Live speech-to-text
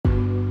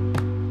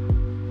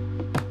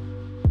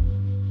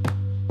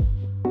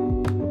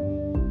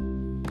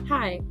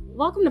Hi,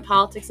 welcome to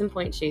Politics and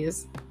Point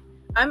Shoes.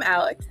 I'm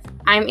Alex.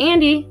 I'm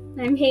Andy.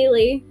 I'm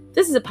Haley.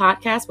 This is a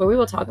podcast where we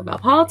will talk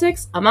about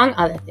politics, among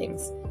other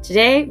things.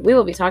 Today, we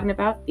will be talking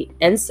about the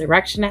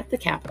insurrection at the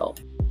Capitol.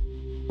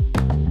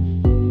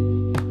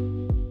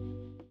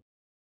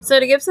 So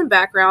to give some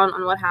background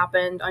on what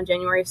happened on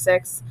January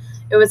 6th,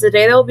 it was a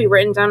day that will be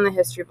written down in the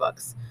history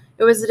books.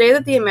 It was the day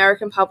that the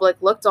American public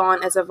looked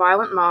on as a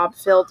violent mob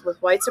filled with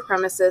white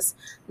supremacists,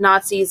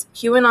 Nazis,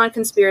 QAnon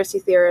conspiracy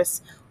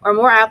theorists, or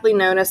more aptly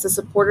known as the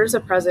supporters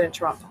of President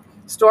Trump,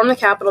 stormed the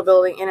Capitol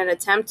building in an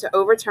attempt to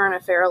overturn a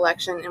fair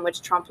election in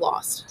which Trump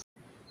lost.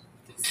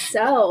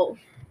 So,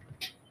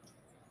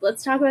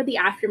 let's talk about the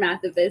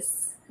aftermath of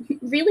this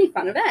really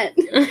fun event.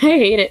 I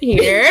hate it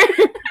here.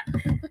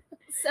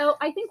 So,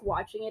 I think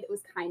watching it, it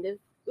was kind of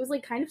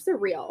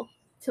surreal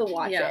to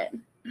watch it.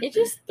 It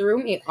just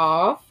threw me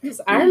off because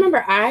I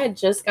remember I had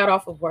just got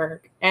off of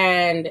work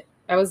and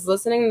I was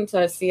listening to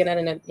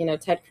CNN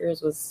and Ted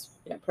Cruz was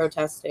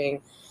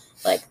protesting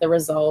like the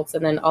results,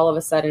 and then all of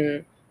a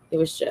sudden it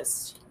was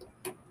just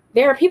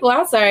there are people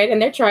outside and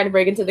they're trying to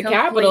break into the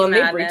Capitol and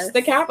they've reached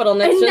the Capitol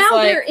and it's and just now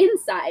like they're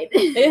inside.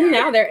 And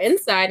now they're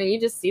inside and you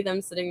just see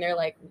them sitting there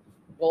like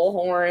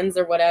bullhorns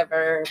or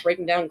whatever,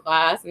 breaking down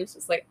glass, and it's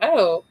just like,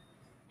 oh,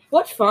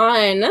 what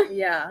fun.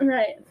 Yeah.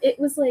 Right. It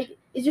was like,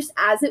 it just,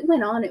 as it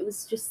went on, it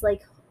was just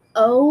like,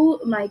 oh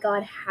my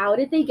God, how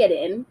did they get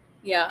in?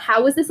 Yeah.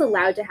 How was this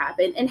allowed to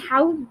happen? And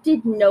how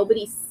did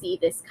nobody see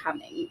this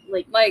coming?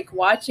 Like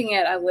watching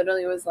it, I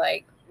literally was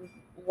like,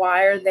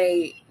 why are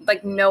they,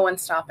 like, no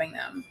one's stopping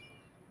them?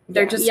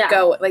 They're just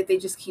they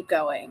just keep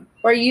going.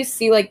 Or you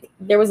see, like,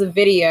 there was a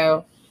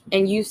video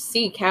and you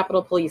see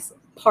Capitol Police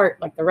part,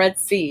 like, the Red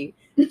Sea,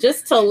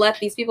 just to let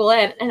these people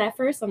in. And at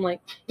first I'm like,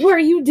 what are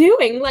you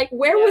doing? Like,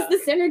 where was the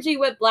synergy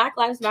with Black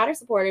Lives Matter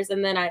supporters?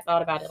 And then I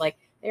thought about it, like,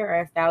 there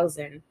are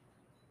 1,000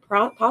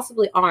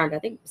 possibly armed. I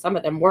think some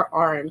of them were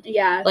armed.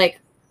 Yeah.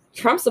 Like,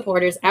 Trump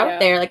supporters out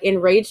there, like,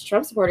 enraged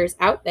Trump supporters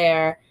out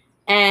there.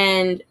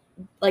 And,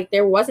 like,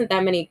 there wasn't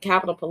that many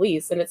Capitol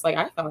Police. And it's like,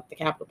 I thought the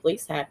Capitol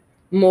Police had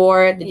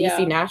more. The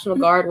DC National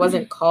Guard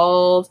wasn't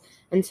called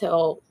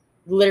until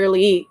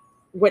literally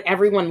when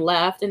everyone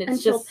left. And it's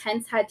until just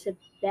Pence had to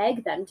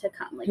beg them to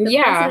come. Like, the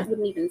president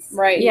wouldn't even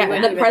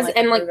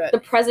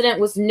the president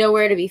was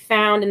nowhere to be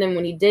found. And then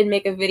when he did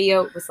make a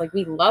video, it was like,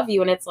 we love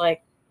you. And it's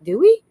like, do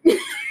we?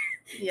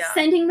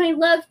 Sending my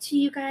love to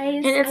you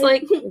guys. And it's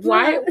like,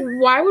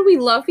 why would we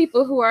love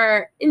people who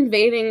are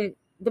invading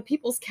the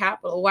people's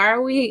capital? Why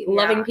are we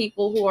loving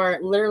people who are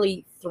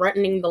literally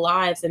threatening the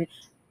lives and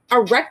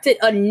erected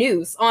a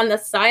noose on the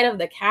side of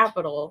the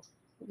Capitol?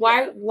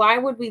 Why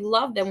would we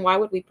love them? Why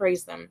would we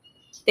praise them?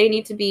 They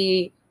need to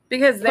be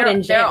because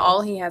they're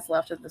all he has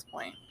left at this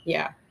point.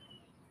 Yeah.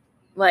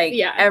 Like,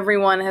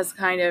 everyone has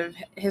kind of,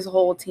 his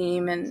whole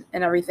team and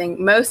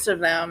everything, most of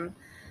them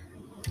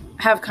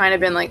have kind of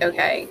been like,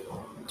 okay,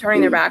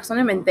 turning their backs on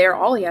him, and they're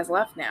all he has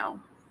left now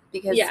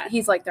because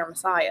he's like their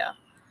messiah.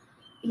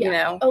 You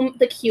know?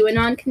 The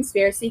QAnon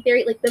conspiracy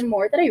theory, like, the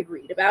more that I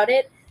read about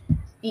it,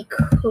 the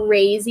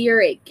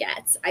crazier it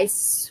gets. I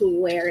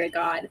swear to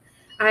God.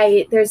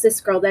 There's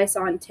this girl that I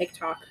saw on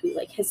TikTok who,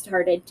 like, has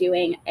started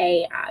doing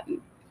a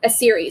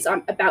series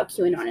about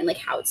QAnon and, like,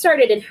 how it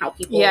started and how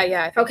people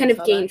how kind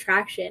of gain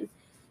traction,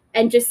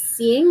 and just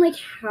seeing, like,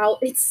 how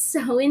it's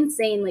so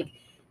insane. Like,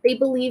 they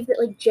believe that,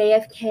 like,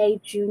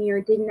 JFK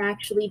Jr. didn't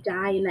actually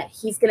die and that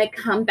he's gonna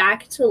come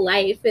back to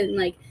life, and,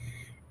 like,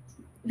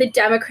 the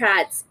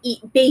Democrats eat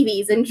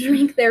babies and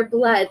drink their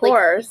blood. Of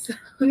course.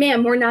 Like,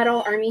 ma'am, we're not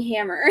all Armie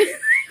Hammer.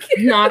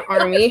 Not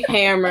Armie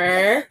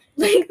Hammer.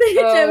 Like, the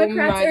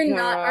Democrats are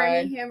not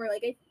Armie Hammer.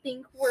 Like, I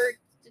think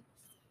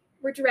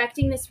we're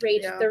directing this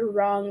rage at the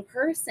wrong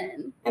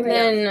person. And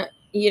then,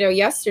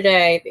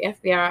 yesterday, the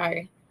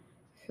FBI,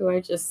 who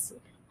I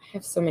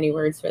have so many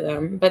words for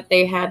them, but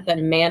they had the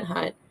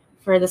manhunt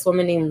for this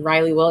woman named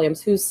Riley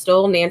Williams who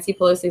stole Nancy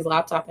Pelosi's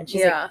laptop, and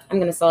she's like, I'm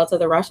going to sell it to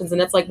the Russians. And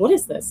it's like, what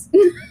is this?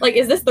 Like,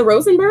 is this the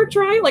Rosenberg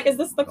trial? Like, is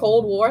this the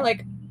Cold War?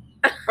 Like,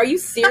 are you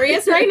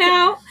serious right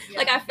now?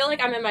 Like, I feel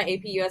like I'm in my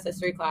AP US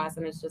history class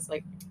and it's just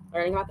like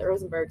learning about the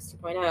Rosenbergs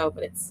 2.0,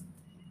 but it's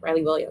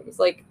Riley Williams.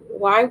 Like,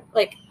 why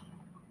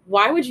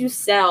would you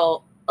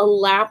sell a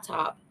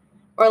laptop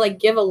or, like,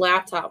 give a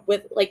laptop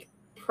with, like,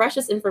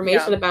 precious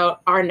information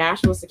about our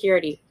national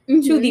security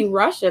to the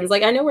Russians?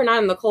 Like, I know we're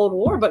not in the Cold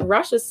War, but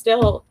Russia's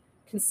still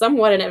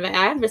somewhat an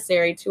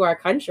adversary to our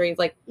country.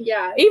 Like,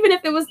 even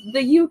if it was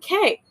the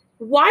UK,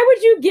 why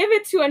would you give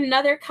it to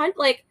another country?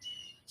 Like,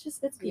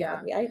 it's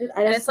beyond me. I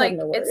just have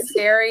no words. It's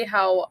scary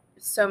how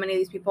so many of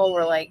these people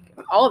were like,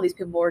 all of these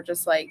people were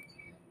just like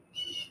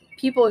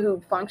people who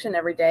function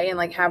every day and,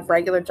 like, have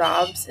regular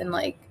jobs and,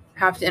 like,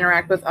 have to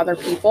interact with other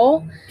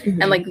people.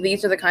 And, like,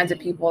 these are the kinds of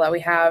people that we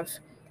have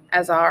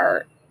as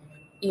our,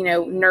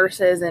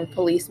 nurses and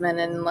policemen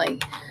and,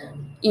 like,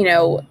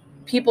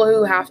 people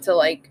who have to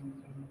like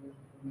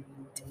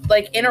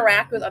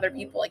interact with other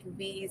people. Like,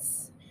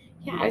 these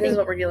Yeah, I this think is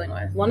what we're dealing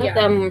with. one of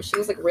them, she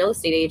was like a real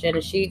estate agent,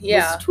 and she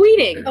Yeah. was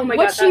tweeting Oh my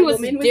what god, she that was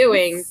woman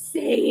doing.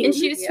 insane. And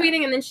she was Yeah.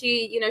 tweeting, and then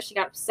she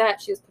got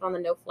upset. She was put on the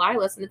no-fly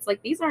list, and it's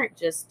like, these aren't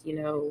just,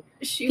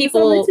 she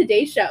people- was on the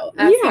Today Show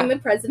asking Yeah. the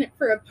president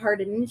for a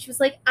pardon, and she was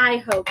like, I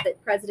hope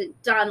that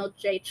President Donald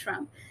J.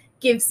 Trump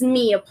gives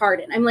me a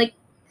pardon. I'm like,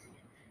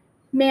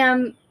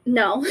 ma'am,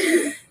 no.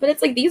 but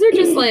it's like, these are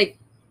just like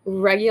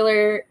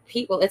regular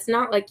people. It's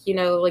not like,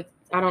 like,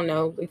 I don't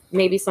know, like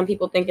maybe some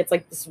people think it's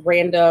like this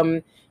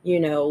random,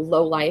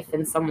 low life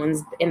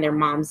in their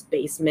mom's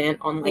basement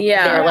on like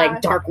Yeah. their like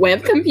dark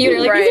web computer.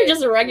 Like these Right, are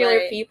just regular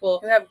right. people.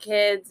 Who have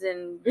kids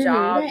and Mhm.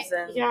 jobs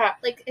Right. and Yeah.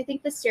 Like, I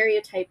think the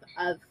stereotype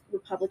of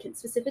Republicans,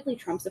 specifically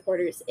Trump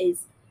supporters,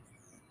 is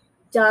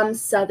dumb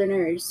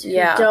Southerners who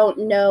Yeah. don't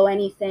know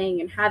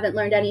anything and haven't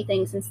learned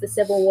anything since the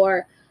Civil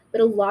War. But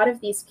a lot of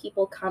these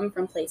people come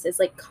from places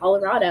like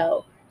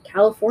Colorado,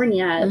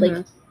 California. Mhm.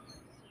 Like,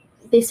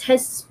 this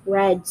has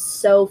spread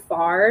so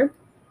far.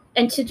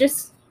 And to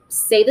just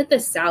say that the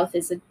South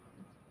is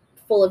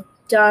full of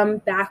dumb,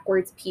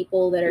 backwards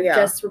people that are Yeah.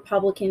 just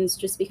Republicans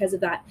just because of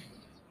that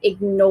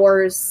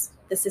ignores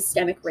the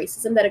systemic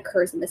racism that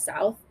occurs in the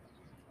South.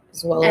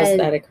 As well as And-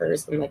 that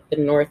occurs in like the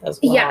North as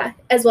well. Yeah,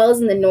 as well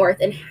as in the North,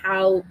 and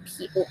how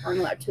people aren't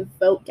allowed to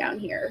vote down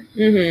here.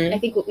 Mm-hmm. I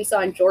think what we saw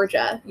in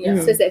Georgia Yeah.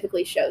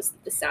 specifically shows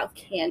that the South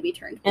can be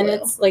turned blue. And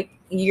it's like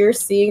you're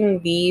seeing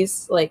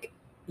these like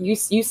you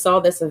saw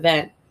this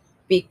event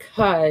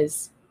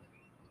because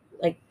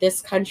like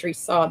this country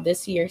saw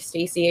this year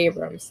Stacey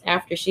Abrams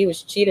after she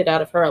was cheated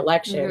out of her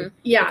election Mhm.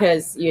 yeah,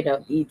 because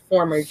the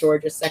former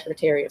Georgia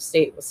Secretary of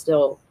State was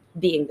still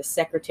being the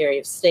Secretary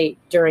of State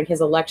during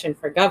his election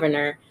for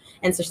governor.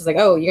 And so she's like,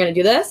 oh, you're going to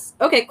do this?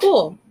 Okay,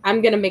 cool.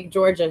 I'm going to make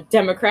Georgia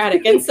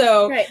Democratic. And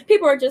so right.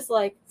 people are just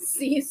like,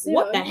 See you soon.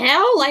 what the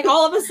hell? Like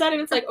all of a sudden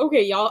it's like,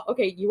 okay, y'all,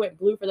 okay, you went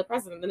blue for the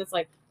president. Then it's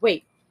like,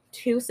 wait,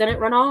 2 Senate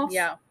runoffs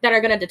Yeah. that are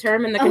going to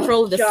determine the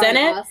control of the John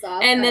Senate.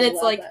 Ossoff, And then I it's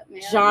love like that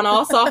man. John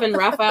Ossoff and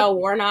Raphael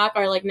Warnock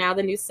are like now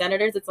the new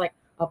senators. It's like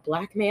a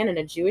black man and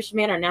a Jewish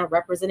man are now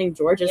representing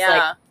Georgia's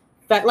Yeah.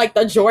 but like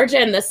the Georgia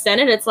and the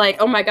Senate, it's like,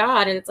 oh my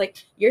God. And it's like,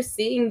 you're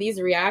seeing these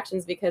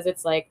reactions because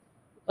it's like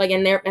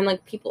and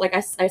like people, like I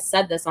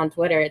said this on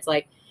Twitter, it's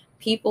like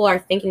people are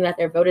thinking that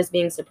their vote is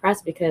being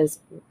suppressed because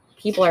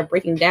people are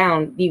breaking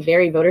down the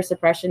very voter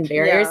suppression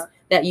barriers Yeah.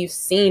 that you've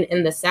seen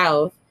in the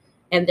South.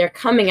 And they're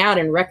coming out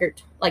in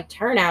record like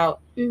turnout.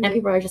 Mhm. And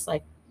people are just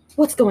like,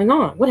 what's going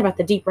on? What about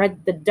the deep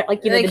red, They the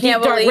can't deep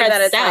dark believe red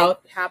that it's South?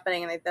 like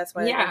happening, and that's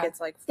why I Yeah. think it's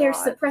like They're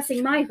fraud.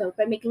 suppressing my vote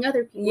by making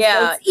other people's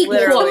Yeah, votes equal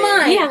literally. to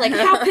mine. Yeah, like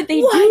how could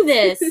they do What?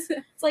 this?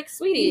 It's like,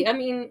 sweetie, I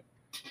mean,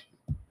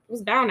 it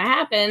was bound to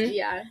happen.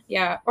 Yeah.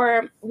 Yeah.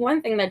 Or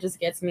one thing that just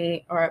gets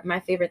me, or my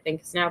favorite thing,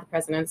 because now the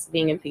president's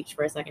being impeached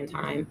for a second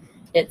time.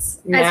 It's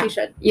As now, he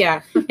should.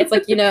 yeah. It's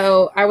like,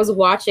 I was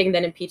watching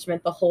that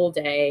impeachment the whole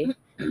day.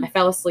 I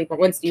fell asleep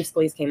when Steve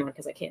Scalise came on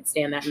because I can't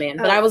stand that man.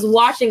 But I was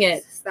watching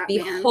it That the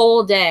man.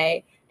 whole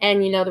day.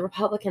 And, the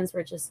Republicans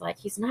were just like,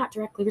 he's not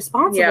directly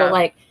responsible. Yeah.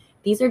 Like,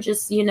 these are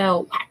just,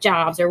 whack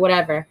jobs or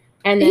whatever.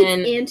 And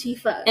then It's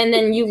Antifa. and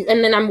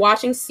then I'm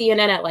watching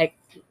CNN at like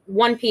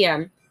 1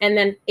 p.m. and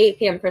then 8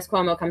 p.m. Chris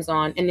Cuomo comes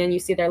on, and then you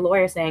see their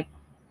lawyer saying,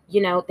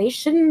 they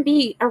shouldn't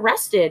be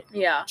arrested.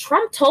 Yeah.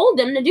 Trump told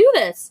them to do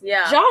this.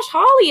 Yeah. Josh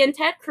Hawley and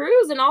Ted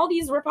Cruz and all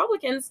these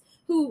Republicans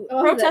who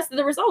protested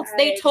the results,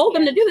 they told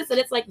them to do this. And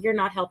it's like, you're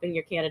not helping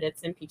your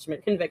candidate's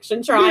impeachment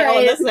conviction trial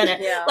in the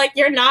Senate. Yeah. Like,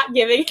 you're not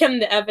giving him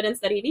the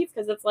evidence that he needs,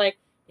 because it's like,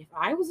 if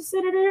I was a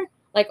senator,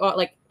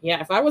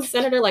 if I was a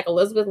senator like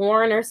Elizabeth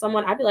Warren or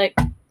someone, I'd be like,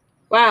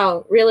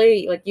 wow,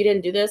 really? Like, you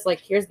didn't do this? Like,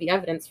 here's the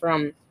evidence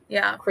from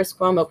Yeah. Chris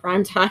Cuomo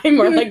primetime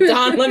or like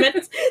Don Lemon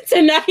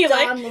tonight. Like,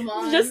 Don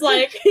Lemon. just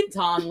like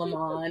Don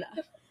Lemon,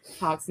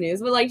 Fox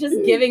News, but like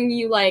just giving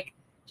you like,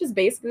 just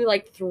basically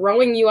like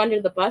throwing you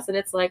under the bus. And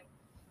it's like,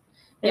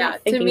 they're Yeah. not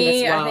To thinking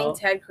me, this I well. think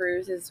Ted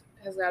Cruz has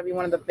got to be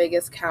one of the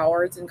biggest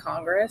cowards in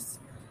Congress.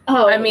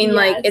 Oh, I mean,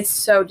 like, yes. it's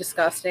so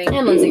disgusting.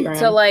 And Lindsey Graham.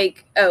 To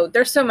like,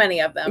 there's so many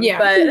of them. Yeah.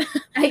 But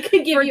I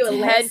could give for you a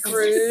Ted list.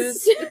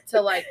 Cruz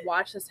to like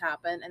watch this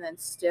happen and then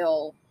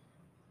still,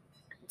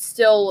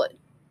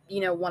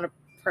 want to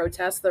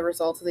protest the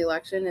results of the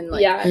election, and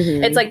like, Yeah.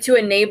 Mhm. it's like to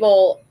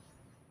enable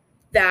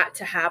that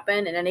to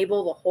happen and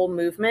enable the whole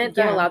movement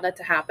that Yeah. allowed that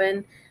to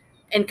happen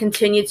and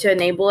continue to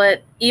enable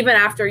it even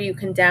after you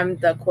condemn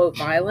the quote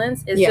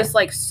violence is Yeah. just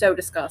like so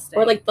disgusting.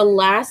 Or like the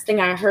last thing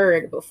I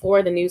heard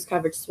before the news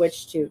coverage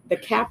switched to the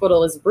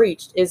Capitol is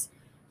breached is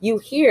you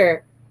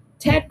hear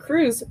Ted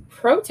Cruz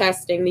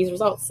protesting these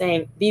results,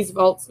 saying these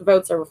votes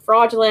are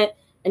fraudulent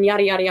and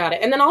yada yada yada.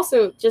 And then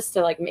also just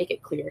to like make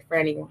it clear for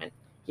anyone,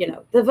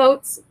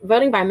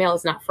 voting by mail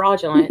is not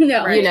fraudulent.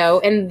 No. Right.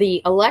 And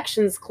the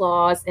elections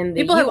clause and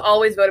the people have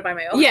always voted by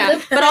mail. yeah,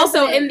 The but also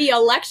in president- the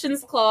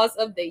elections clause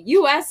of the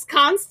U.S.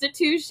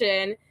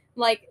 Constitution,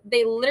 like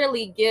they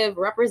literally give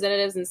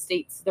representatives and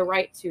states the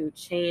right to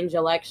change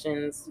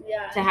elections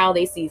Yeah. to how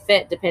they see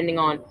fit, depending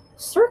on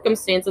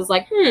circumstances.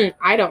 Like,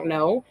 I don't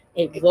know,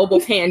 a global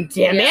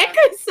pandemic.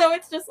 So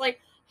it's just like,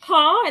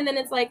 huh? And then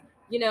it's like,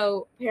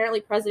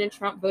 apparently President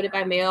Trump voted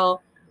by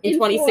mail in In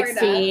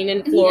 2016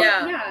 in Florida.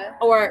 Florida. Yeah.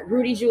 Or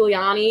Rudy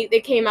Giuliani, they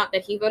came out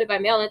that he voted by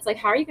mail, and it's like,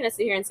 how are you going to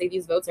sit here and say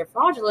these votes are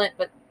fraudulent,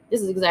 but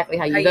this is exactly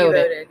how you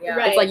voted. Yeah.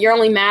 Right. It's like, you're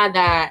only mad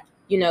that,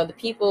 the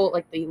people,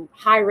 like the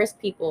high-risk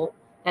people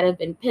that have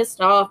been pissed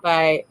off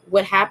by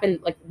what happened,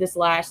 like, this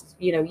last,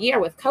 year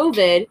with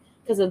COVID,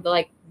 because of,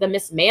 the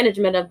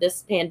mismanagement of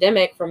this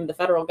pandemic from the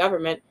federal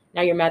government.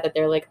 Now you're mad that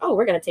they're like, oh,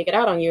 we're going to take it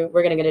out on you.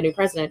 We're going to get a new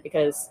president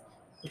because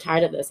we're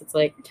tired of this. It's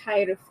like...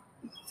 Tired of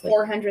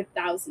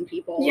 400,000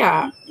 people.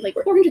 Yeah. Like,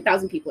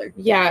 400,000 people are...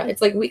 Yeah,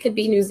 it's like we could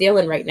be New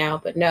Zealand right now,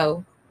 but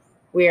no.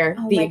 We're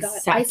the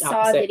exact I saw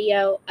opposite. a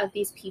video of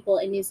these people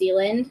in New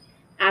Zealand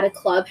at a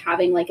club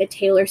having like a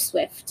Taylor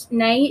Swift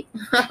night,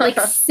 like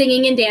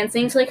singing and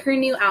dancing to like her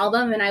new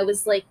album, and I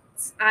was like,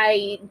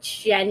 I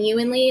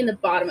genuinely, in the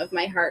bottom of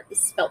my heart,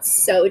 felt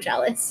so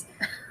jealous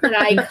that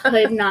I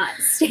could not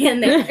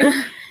stand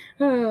there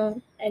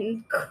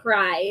and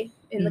cry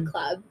in the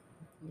club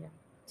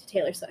to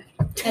Taylor Swift.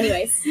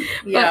 Anyways,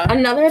 Yeah. But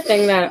another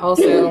thing that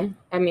also,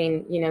 I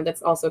mean,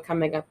 that's also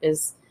coming up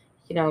is,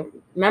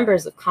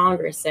 members of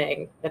Congress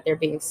saying that they're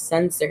being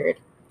censored.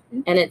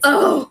 And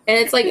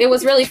it's like, it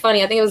was really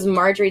funny. I think it was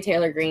Marjorie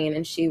Taylor Greene,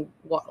 and she,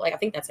 I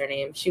think that's her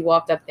name. She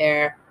walked up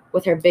there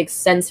with her big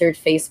censored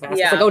face mask.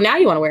 Yeah. It's like, oh, now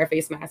you want to wear a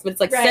face mask. But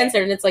it's like Right.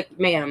 censored, and it's like,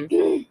 ma'am,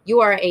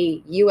 you are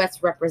a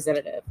U.S.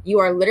 representative. You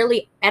are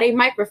literally at a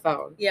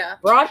microphone Yeah.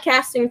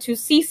 broadcasting to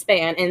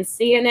C-SPAN and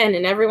CNN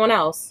and everyone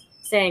else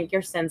saying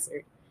you're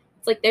censored.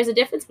 It's like, there's a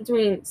difference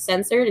between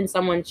censored and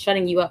someone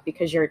shutting you up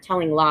because you're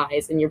telling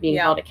lies and you're being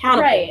held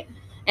accountable. right.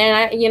 And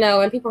I,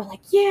 and people are like,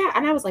 yeah.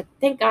 And I was like,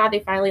 thank God they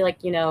finally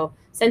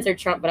censored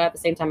Trump. But at the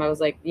same time, I was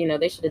like,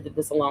 they should have did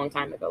this a long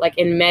time ago. Like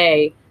in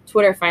May,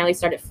 Twitter finally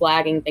started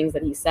flagging things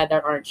that he said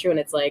that aren't true. And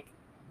it's like,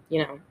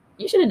 you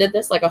should have did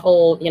this like a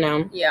whole,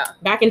 Yeah.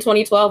 back in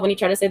 2012 when he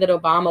tried to say that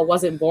Obama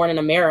wasn't born in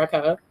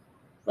America.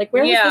 Like,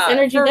 where was this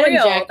energy for then,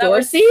 real. Jack That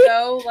was Dorsey?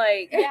 so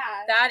like Yeah.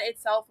 that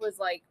itself was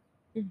like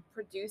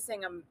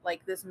producing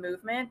like this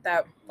movement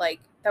that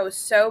was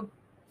so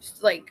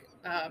like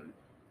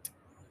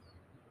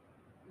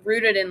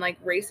rooted in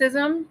like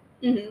racism.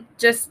 Mm-hmm.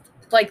 Just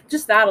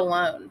that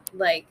alone,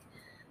 like,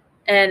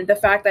 and the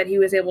fact that he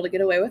was able to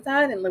get away with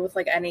that and live with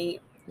like any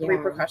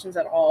repercussions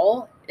at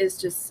all is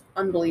just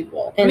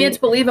unbelievable. I mean, it's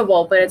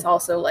believable, but it's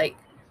also like,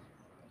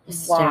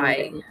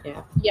 why?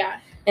 Yeah. Yeah.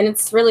 And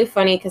it's really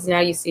funny because now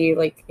you see,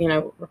 like,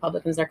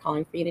 Republicans are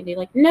calling for you to be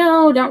like,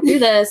 no, don't do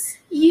this.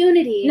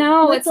 Unity.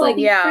 No, Let's it's all like,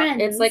 be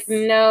friends. It's like,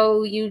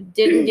 no, you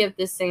didn't give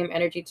the same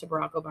energy to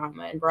Barack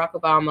Obama. And Barack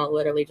Obama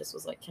literally just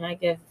was like, can I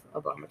give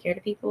Obamacare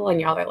to people?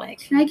 And y'all are like,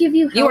 Can I give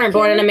you you weren't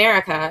born in healthcare?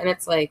 America. And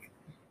it's like,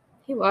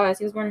 he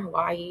was born in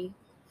Hawaii.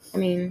 I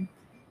mean,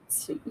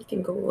 you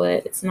can Google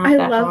it. It's not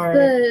that hard.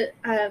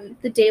 I love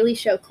the Daily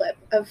Show clip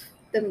of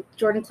the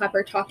Jordan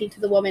Klepper talking to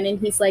the woman, and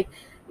he's like,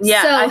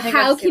 Yeah, I so think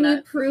how I've seen can you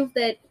that. prove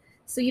that?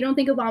 So you don't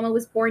think Obama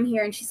was born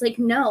here? And she's like,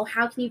 no,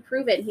 how can you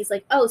prove it? And he's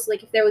like, oh, so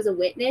like if there was a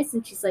witness?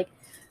 And she's like,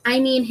 I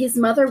mean, his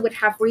mother would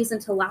have reason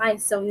to lie,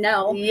 so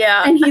no.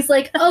 Yeah. And he's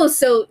like, oh,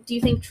 so do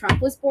you think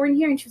Trump was born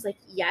here? And she was like,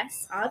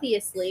 yes,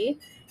 obviously.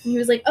 And he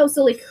was like, oh,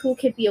 so like who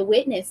could be a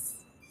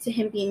witness to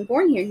him being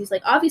born here? And he's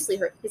like, obviously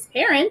his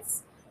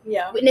parents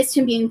Yeah. witnessed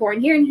him being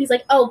born here. And he's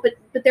like, oh,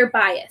 but they're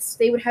biased.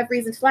 They would have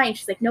reason to lie. And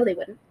she's like, no, they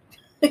wouldn't.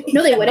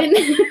 No, they wouldn't.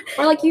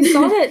 Or like you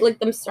saw that, like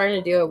them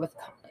starting to do it with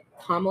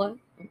Kamala.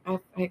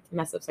 I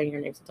mess up saying her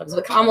name sometimes.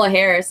 But Kamala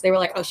Harris, they were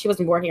like, oh, she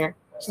wasn't born here.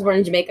 She was born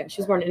in Jamaica. She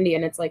was born in India.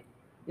 And it's like,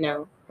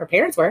 no, her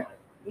parents were.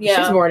 She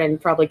was born in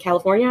probably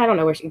California. I don't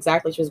know where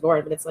exactly she was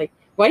born, but it's like,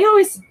 why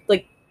is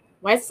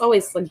this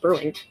always like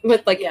brewing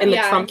with like in the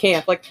Trump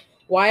camp? Like,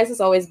 why is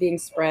this always being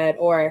spread?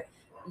 Or,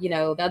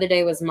 the other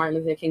day was Martin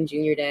Luther King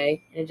Jr.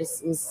 Day, and it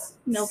just was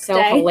Milk so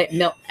day.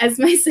 milk, As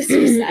my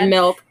sister said.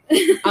 milk.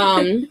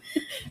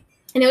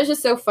 And it was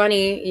just so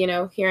funny,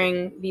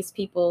 hearing these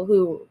people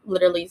who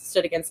literally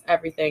stood against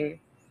everything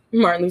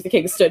Martin Luther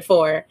King stood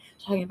for,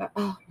 talking about,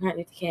 oh, Martin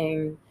Luther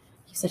King,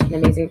 he's such an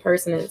amazing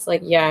person. And it's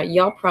like, yeah,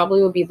 y'all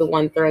probably would be the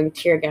one throwing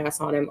tear gas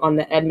on him on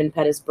the Edmund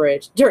Pettus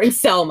Bridge during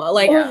Selma.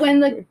 Like, Or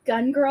when the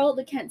gun girl,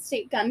 the Kent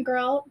State gun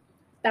girl,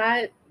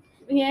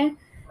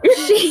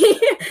 she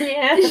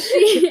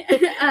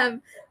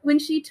when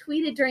she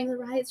tweeted during the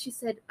riots, she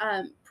said,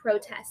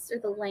 protests are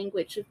the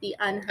language of the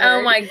unheard.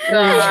 Oh my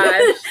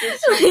gosh.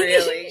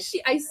 Really?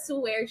 I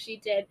swear she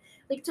did.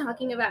 Like,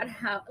 talking about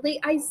how,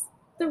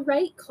 the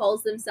right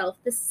calls themselves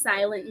the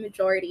silent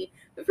majority.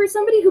 But for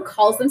somebody who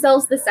calls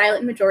themselves the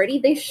silent majority,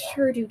 they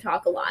sure do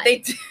talk a lot. They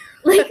do.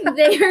 Like,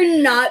 they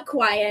are not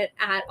quiet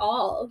at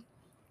all.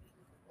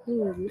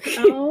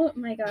 Oh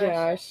my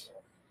gosh.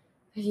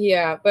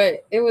 Yeah,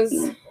 but it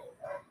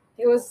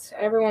was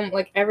everyone,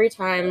 like, every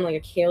time, like,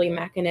 a Kayleigh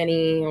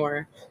McEnany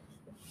or,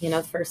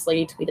 the First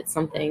Lady tweeted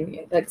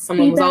something, like,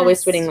 someone was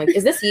always tweeting, like,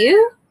 is this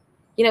you?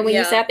 When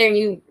you sat there and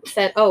you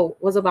said, oh,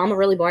 was Obama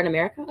really born in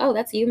America? Oh,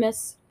 that's you,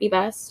 Miss Be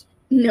Best.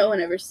 No one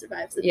ever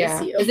survives with Yeah.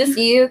 this you. Is this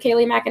you,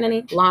 Kayleigh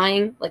McEnany?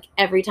 Lying, like,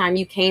 every time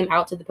you came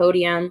out to the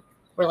podium,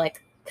 or,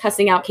 like,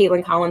 cussing out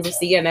Caitlin Collins of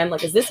CNN.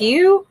 Like, is this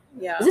you?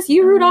 Yeah. Is this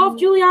you, Rudolph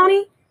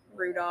Giuliani?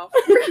 Rudolph.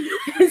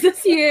 Is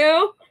this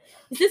you?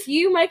 Is this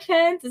you, Mike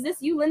Pence? Is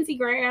this you, Lindsey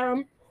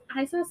Graham?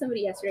 I saw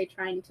somebody yesterday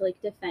trying to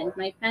like defend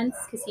Mike Pence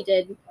because he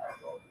did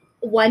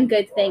one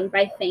good thing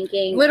by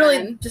thanking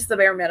Literally just the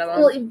bare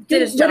minimum. well,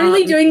 Did his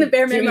literally job. doing the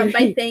bare minimum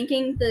by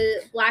thanking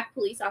the black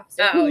police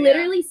officer Oh, who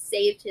literally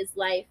saved his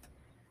life.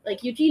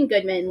 Like Eugene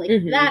Goodman, like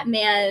that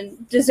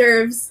man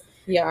deserves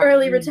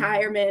early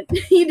retirement.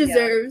 He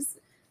deserves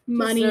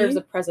money. Deserves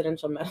a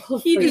presidential medal.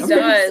 He freedom.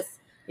 deserves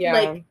Yeah.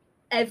 like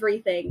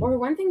everything. Or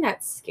one thing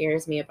that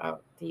scares me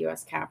about the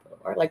U.S. Capitol,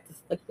 or like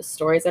the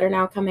stories that are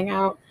now coming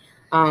out,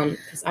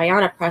 because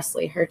Ayanna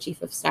Pressley, her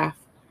chief of staff,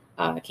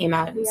 came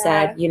out and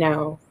said, you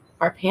know,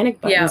 our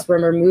panic buttons were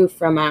removed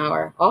from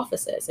our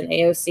offices, and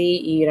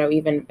AOC, you know,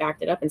 even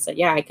backed it up and said,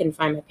 yeah, I couldn't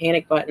find my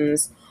panic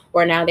buttons.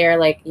 Or now they're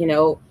like, you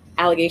know,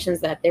 allegations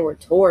that there were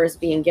tours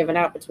being given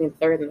out between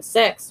the 3rd and the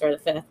 6th or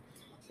the 5th.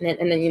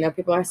 And then, you know,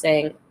 people are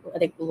saying, I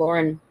think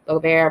Lauren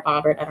Boebert,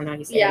 I don't know how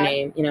you say her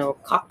name, you know,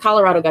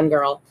 Colorado gun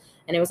girl.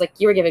 And it was like,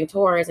 you were giving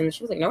tours. And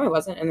she was like, no, I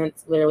wasn't. And then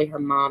it's literally her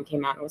mom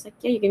came out and was like,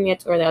 yeah, you gave me a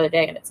tour the other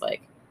day. And it's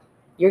like,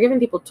 you're giving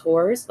people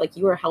tours? Like,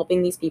 you are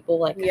helping these people,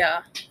 like,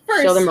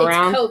 First, show them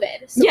around. It's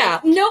COVID. So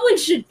like, no one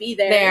should be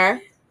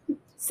there.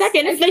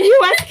 Second, it's the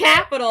U.S.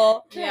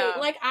 Capitol. Yeah.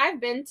 Like, I've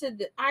been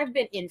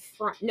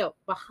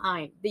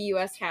behind the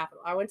U.S.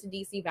 Capitol. I went to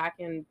D.C. back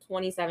in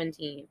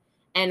 2017.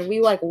 And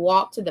we, like,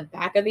 walked to the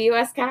back of the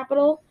U.S.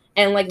 Capitol.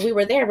 And, like, we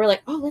were there. We're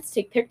like, oh, let's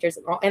take pictures.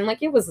 And,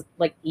 like, it was,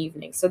 like,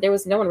 evening. So there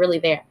was no one really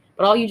there.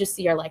 But all you just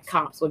see are, like,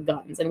 cops with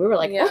guns. And we were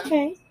like,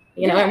 okay.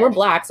 You know, and we're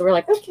black. So we're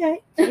like,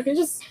 okay. You can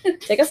just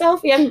take a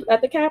selfie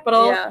at the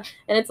Capitol. Yeah.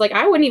 And it's like,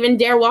 I wouldn't even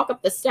dare walk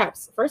up the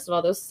steps. First of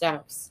all, those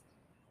steps.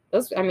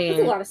 That's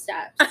a lot of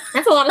steps.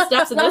 That's a lot of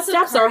steps. And those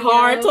steps are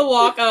hard to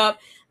walk up.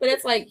 But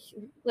it's like,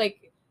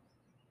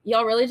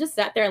 y'all really just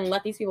sat there and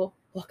let these people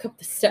walk up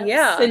the steps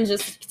and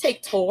just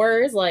take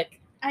tours. Like,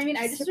 I mean,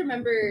 I just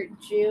remember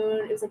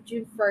June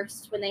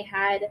 1st when they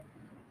had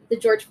the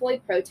George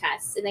Floyd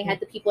protests and they had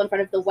the people in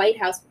front of the White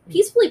House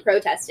peacefully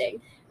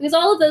protesting because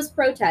all of those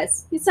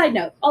protests, side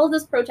note, all of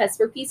those protests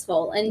were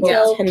peaceful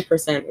until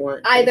 10%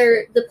 weren't.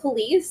 Either the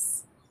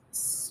police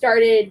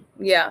started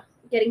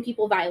getting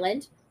people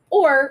violent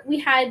or we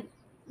had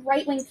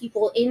right-wing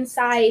people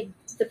inside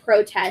the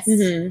protests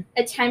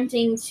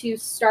attempting to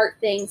start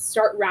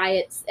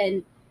riots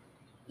and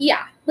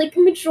like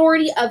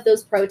majority of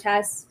those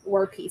protests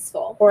were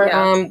peaceful. Or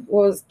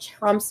was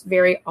Trump's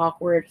very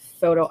awkward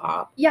photo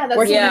op. Yeah, that's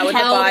where he with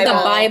held the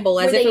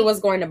Bible as if it was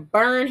going to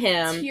burn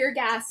him. Tear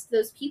gassed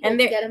those people to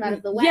get him out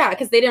of the way. Yeah,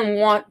 because they didn't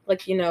want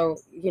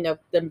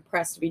the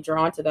press to be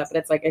drawn to that. But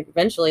it's like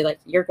eventually, like,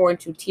 you're going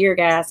to tear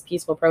gas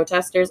peaceful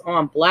protesters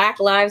on Black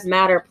Lives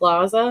Matter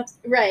Plaza.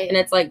 Right. And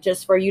it's like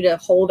just for you to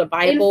hold a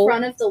Bible in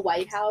front of the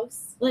White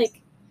House. Like,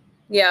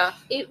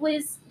 it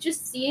was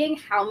just seeing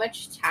how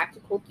much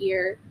tactical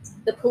gear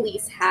the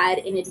police had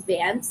in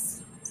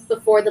advance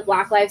before the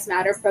Black Lives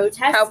Matter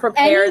protests. How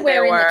prepared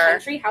anywhere they in were. the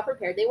country, how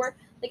prepared they were.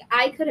 Like,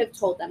 I could have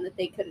told them that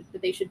they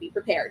should be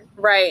prepared.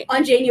 Right.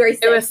 On January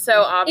 6th. It was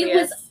so obvious. It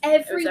was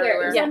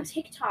everywhere. It was on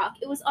TikTok.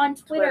 It was on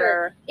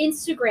Twitter.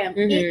 Instagram.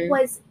 It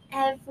was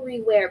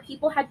everywhere.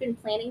 People had been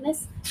planning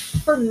this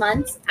for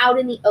months out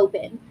in the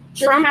open.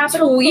 Trump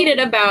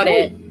tweeted about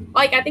it.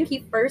 Like, I think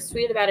he first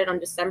tweeted about it on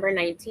December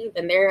 19th,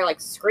 and there are, like,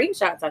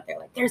 screenshots out there.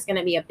 Like, there's going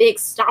to be a big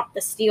Stop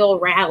the Steal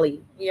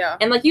rally. Yeah.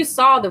 And, like, you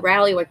saw the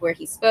rally, like, where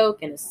he spoke,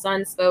 and his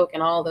son spoke,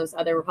 and all those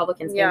other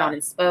Republicans came out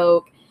and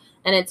spoke.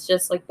 And it's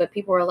just, like, but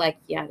people were like,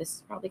 yeah, this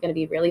is probably going to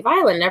be really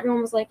violent. And everyone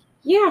was like,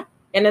 yeah.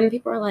 And then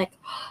people were like,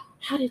 oh,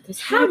 how did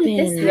this happen?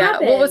 Yeah.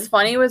 What was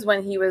funny was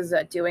when he was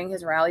doing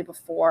his rally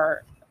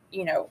before,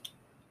 you know,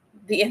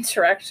 the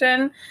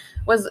insurrection,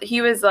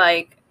 he was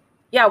like,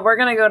 yeah, we're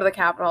gonna go to the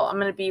Capitol. I'm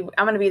gonna be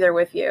there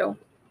with you.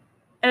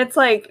 And it's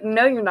like,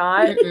 no, you're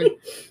not.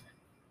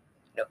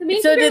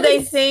 So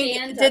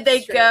did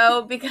they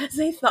go because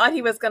they thought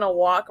he was gonna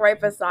walk right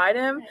beside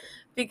him?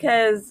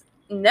 Because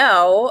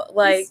no,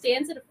 like, he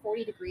stands at a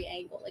 40-degree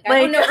angle. Like,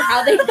 I don't know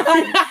how they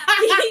thought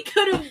he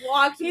could have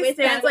walked with He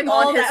stands them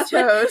like on his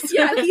toes.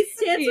 Yeah, he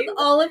stands with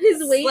all of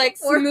his weight like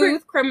forward.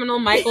 Smooth criminal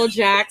Michael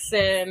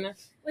Jackson.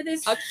 With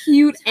his a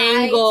cute tie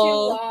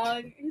angle, too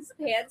long, his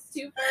pants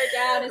too far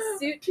down, his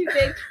suit too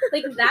big.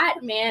 Like,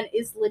 that man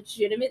is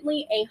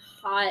legitimately a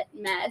hot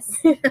mess.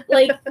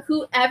 Like,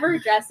 whoever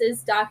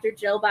dresses Dr.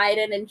 Jill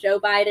Biden and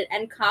Joe Biden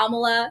and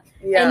Kamala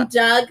and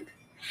Doug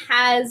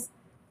has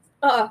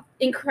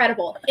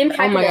incredible,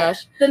 impeccable. Oh my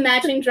gosh, the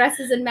matching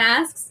dresses and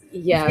masks.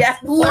 Yes.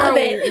 Love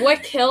it.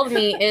 What killed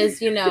me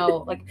is, you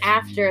know, like,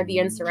 after the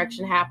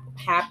insurrection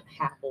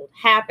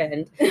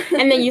happened,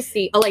 and then you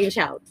see Elaine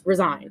Chao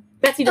resign.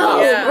 Betsy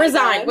DeVos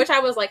resign, which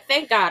I was like,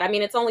 thank God. I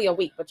mean, it's only a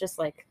week, but just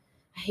like,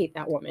 I hate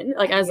that woman.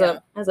 Like, as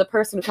a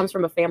person who comes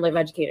from a family of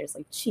educators,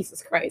 like,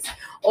 Jesus Christ.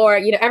 Or,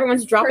 you know,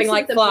 everyone's dropping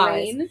like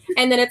flies.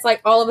 And then it's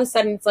like, all of a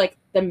sudden, it's like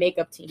the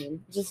makeup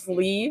team just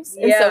leaves.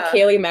 And so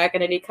Kayleigh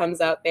McEnany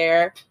comes out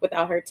there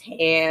without her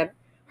tan.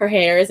 Her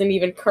hair isn't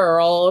even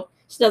curled.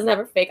 She doesn't have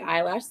her fake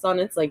eyelashes on.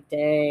 It's like,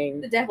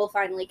 dang. The devil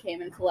finally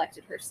came and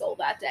collected her soul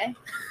that day.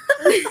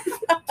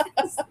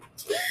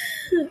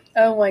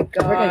 Oh my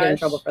god. We're gonna get in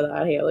trouble for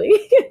that, Haley.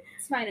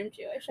 It's fine, I'm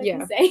Jewish, I Yeah.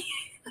 can say.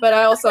 But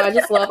I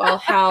just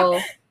love how,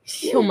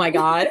 oh my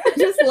God, I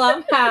just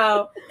love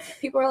how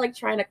people are like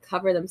trying to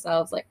cover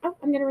themselves, like, oh,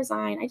 I'm gonna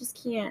resign, I just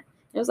can't.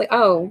 And it was like,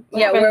 oh, what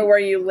Yeah, happened? where were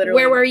you literally?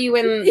 Where were you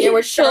when there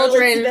were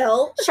children,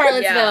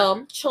 Charlottesville,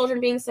 Yeah. children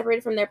being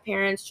separated from their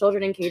parents,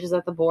 children in cages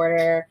at the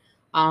border.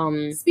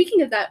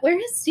 Speaking of that, where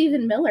has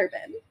Stephen Miller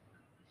been?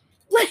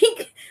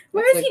 Like,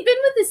 where That's has a- he been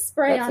with his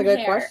spray That's on a good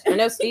hair? question. I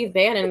know Steve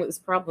Bannon was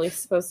probably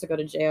supposed to go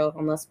to jail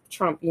unless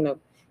Trump, he's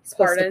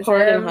supposed to Pardons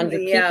pardon him.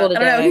 100 Yeah. people I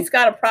don't know. today. He's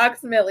got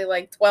approximately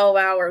like 12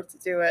 hours to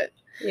do it.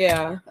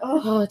 Yeah.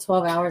 Oh,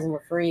 12 hours and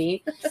we're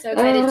free. So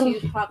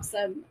excited to pop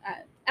some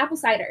apple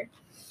cider,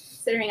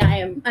 considering I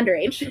am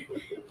underage.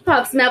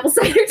 Pop some apple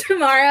cider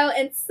tomorrow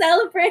and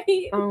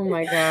celebrate. Oh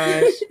my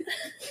gosh.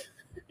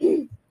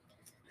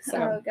 So,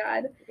 Oh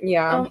God.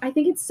 yeah. I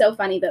think it's so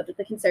funny though that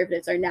the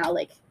conservatives are now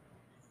like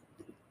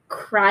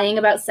crying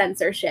about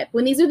censorship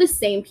when these are the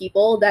same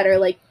people that are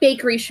like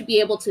bakeries should be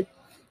able to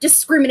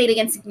discriminate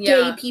against gay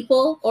Yeah.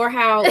 people. Or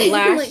how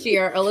last Like-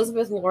 year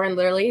Elizabeth Warren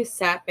literally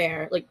sat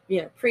there, like,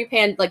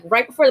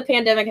 right before the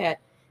pandemic hit,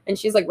 and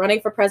she's like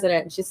running for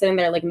president, and she's sitting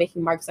there like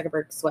making Mark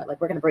Zuckerberg sweat,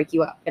 like, we're gonna break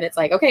you up. And it's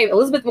like, okay,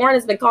 Elizabeth Warren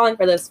has been calling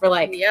for this for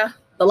like Yeah.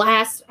 the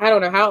last, I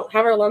don't know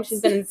however long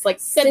she's been in like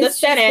the Since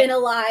she's been Senate.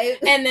 alive.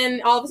 And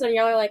then all of a sudden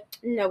y'all are like,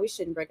 no, we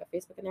shouldn't break up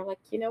Facebook. And they're like,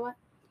 you know what?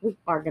 We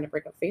are gonna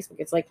break up Facebook.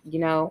 It's like,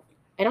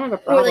 I don't have a Or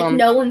problem. like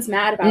no one's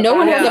mad about No that.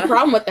 one has Yeah. a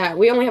problem with that.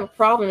 We only have a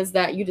problem is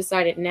that you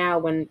decided now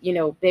when,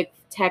 big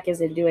tech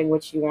isn't doing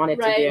what you wanted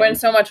Right. to do. When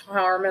so much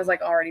harm has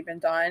like already been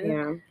done.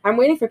 Yeah. I'm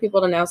waiting for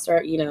people to now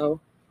start,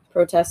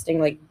 protesting,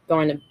 like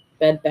going to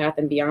Bed Bath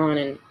and Beyond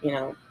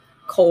and,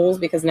 Kohl's,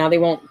 because now they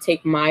won't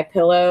take My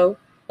Pillow.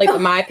 Like the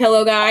My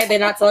Pillow guy, they're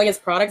not selling his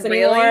products Really?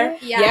 anymore.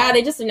 Yeah.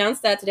 They just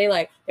announced that today.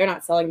 Like they're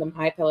not selling the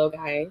My Pillow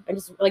guy. I'm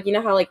just like,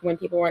 how like when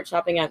people weren't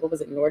shopping at, what was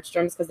it,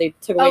 Nordstrom's, because they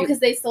took away because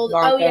they sold.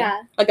 Ivanka. Oh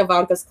yeah. like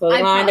Ivanka's clothing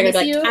I line. They're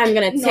gonna be promise like,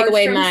 you, I'm gonna take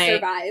away Nordstrom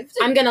survived.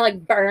 I'm gonna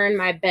like burn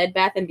my Bed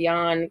Bath and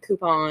Beyond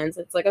coupons.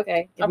 It's like,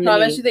 okay, I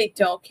promise you they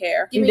don't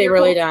care. Give me they your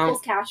really Kohl's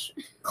don't. cash.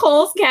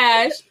 Kohl's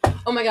cash.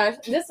 Oh my gosh,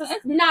 this is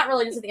not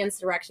related to the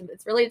insurrection, but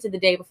it's related to the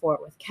day before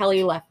with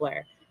Kelly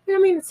Loeffler. I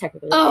mean, it's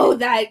technically. Oh,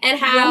 that And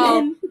how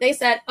woman. they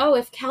said, oh,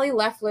 if Kelly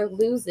Loeffler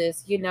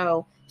loses,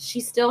 she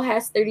still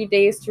has 30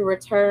 days to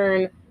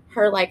return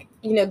her, like,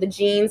 the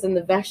jeans and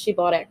the vest she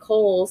bought at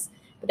Kohl's.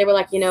 But they were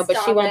like, but she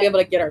Stop won't be it. able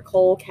to get her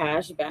Kohl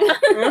cash back.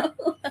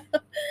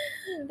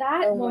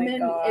 That Oh my woman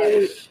gosh.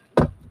 is.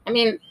 I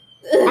mean,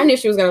 I knew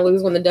she was going to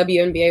lose when the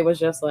WNBA was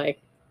just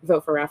like,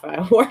 vote for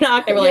Raphael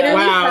Warnock. They were like,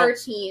 Literally wow. her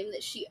team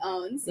that she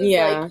owns. Is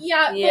Yeah. Like,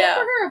 yeah. Yeah.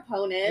 Vote for her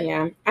opponent.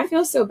 Yeah, I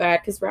feel so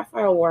bad because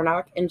Raphael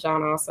Warnock and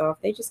John Ossoff,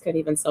 they just couldn't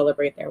even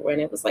celebrate their win.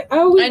 It was like,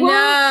 oh, we I won.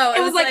 know.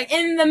 It was like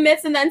in the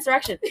midst of the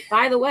insurrection.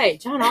 By the way,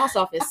 John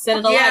Ossoff is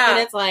Senate-elect, Yeah. and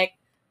it's like,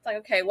 it's like,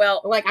 okay,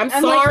 well, I'm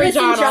I'm like, sorry,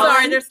 listen, John John. Ossoff.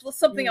 sorry, there's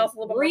something else a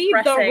little bit Read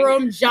more the pressing.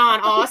 room,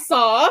 John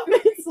Ossoff.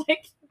 It's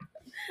like,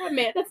 oh,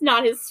 man, that's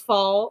not his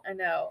fault. I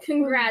know.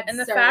 Congrats, And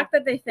the sir. fact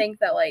that they think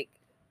that like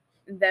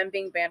them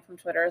being banned from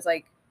Twitter is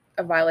like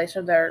a violation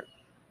of their,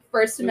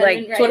 First Amendment.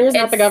 like, right? Twitter's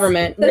not the It's-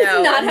 government. That's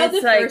No, not and how it's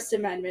the like- First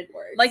Amendment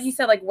works. like you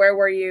said, like where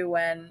were you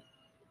when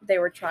they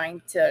were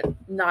trying to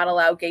not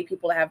allow gay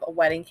people to have a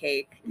wedding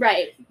cake?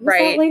 Right. What's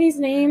that Right. lady's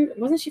name?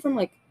 Wasn't she from,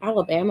 like,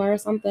 Alabama or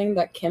something?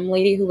 That Kim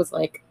lady who was,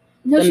 like,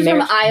 No, The she's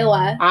marriage- from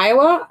Iowa.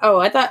 Iowa? Oh,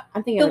 I'm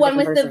thinking The of a one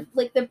with different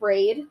person. the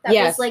braid that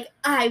Yes. was like,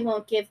 I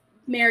won't give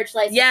marriage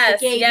license Yes,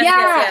 to gay. yes, people.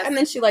 Yeah, yes. And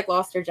then she, like,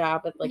 lost her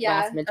job at, like, Yeah.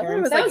 last I thought it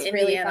midterm. was, That like, was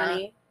really Indiana.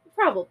 funny.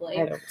 Probably. I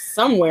don't know,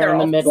 somewhere They're in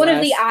the all- Midwest. One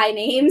of the I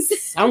names.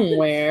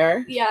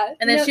 Somewhere. Yeah.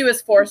 And then No, she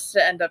was forced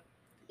to end up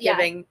yeah.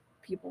 giving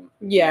people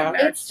Yeah.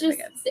 marriage It's just,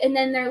 certificates. and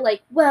then they're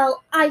like,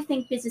 well, I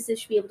think businesses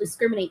should be able to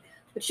discriminate,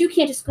 but you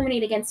can't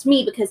discriminate against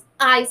me because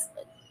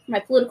my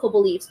political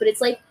beliefs. But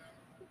it's like,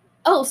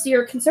 oh, so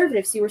you're a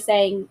conservative, so you were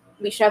saying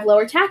we should have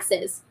lower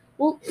taxes.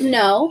 Well,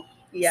 no.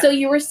 Yeah. So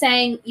you were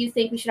saying you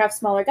think we should have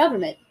smaller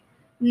government.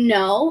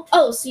 No.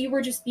 Oh, so you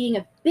were just being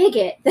a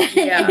bigot then,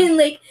 Yeah. and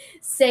like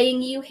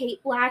saying you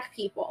hate black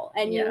people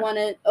and you Yeah. want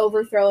to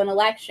overthrow an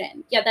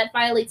election. Yeah, that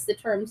violates the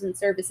terms and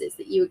services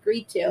that you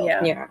agreed to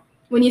Yeah. Yeah.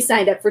 when you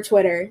signed up for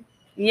Twitter.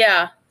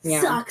 Yeah.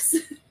 Yeah. Sucks.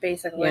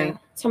 Basically. Yeah.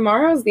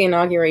 Tomorrow's the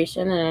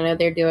inauguration, and I know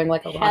they're doing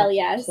like a lot Hell of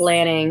yes.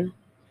 planning.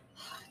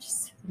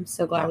 I'm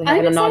so glad we I'm have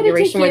an excited to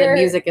inauguration where hear-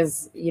 the music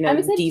is, I'm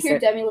excited to hear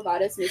decent. Demi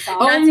Lovato's new song.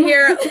 Not to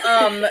hear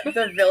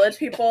the Village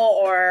People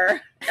or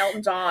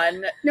Elton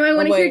John. No, I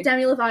want to Oh, hear wait.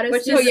 Demi Lovato's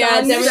Which new is yeah,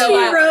 song Demi that she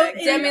Lovato. wrote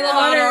in Demi Lovato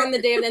honor- on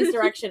the day of the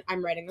insurrection.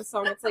 I'm writing the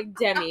song. It's like,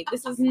 Demi,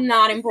 this is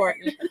not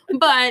important.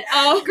 But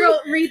Girl,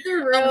 read the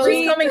room. Read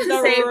She's coming to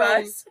the save room.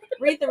 us.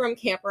 read the room,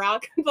 Camp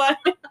Rock. But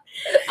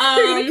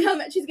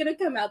She's gonna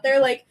come out there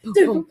like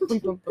boom, boom,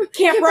 boom, boom.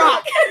 Camp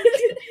Rock.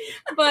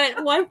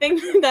 But one thing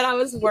that I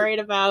was worried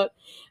about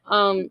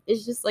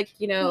is just like,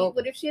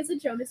 what if she has a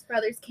Jonas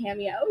Brothers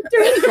cameo?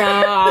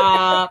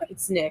 stop.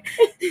 It's Nick.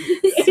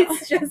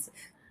 It's just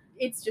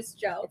It's just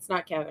Joe. It's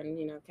not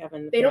Kevin.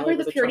 Kevin. They don't wear apparently the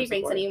was a purity Trump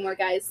rings supporter. anymore,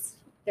 guys.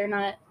 They're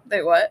not.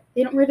 They what?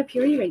 They don't wear the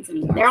purity rings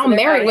anymore. They're all So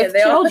married with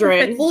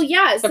children. Well,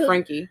 yeah. Except So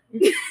Frankie.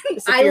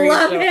 I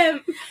love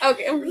him.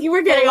 Okay, you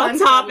were getting off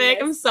topic.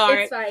 I'm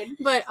sorry. It's fine.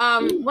 But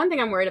one thing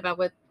I'm worried about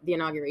with the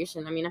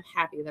inauguration, I mean, I'm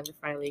happy that we're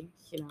finally,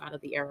 out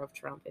of the era of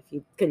Trump, if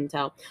you couldn't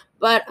tell.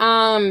 But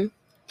I'm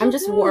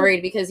just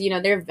worried because,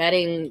 they're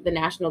vetting the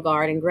National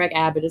Guard, and Greg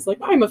Abbott is like,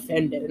 I'm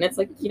offended. And it's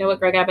like, you know what,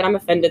 Greg Abbott, I'm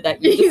offended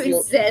that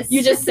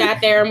you just sat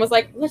there and was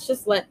like, let's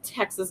just let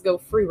Texas go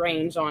free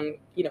range on,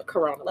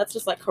 Corona. Let's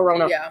just let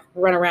Corona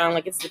run around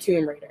like it's the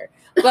Tomb Raider.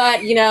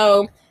 But,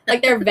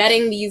 like they're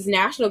vetting these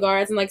National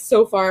Guards, and like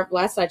so far,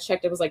 last I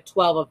checked, it was like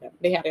 12 of them.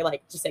 They had to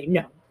like just say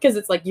no, because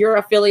it's like you're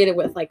affiliated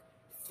with like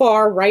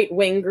far right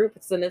wing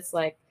groups, and it's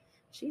like,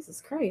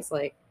 Jesus Christ,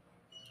 like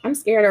I'm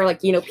scared. Or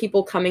like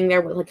people coming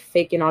there with like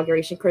fake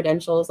inauguration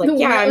credentials, like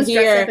I'm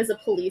here dressed up as a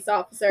police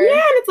officer. Yeah,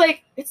 and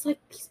it's like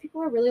these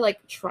people are really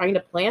like trying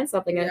to plan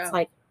something, and it's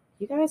like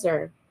you guys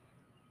are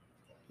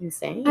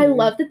insane. I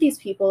love that these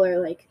people are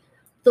like,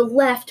 the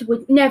left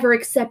would never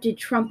accepted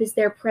Trump as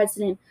their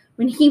president.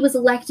 When he was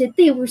elected,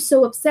 they were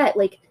so upset.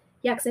 Like,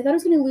 yeah, because I thought I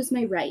was going to lose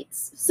my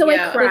rights. So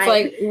I cried. It's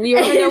like, you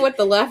want to know what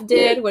the left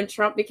did when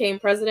Trump became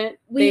president?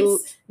 The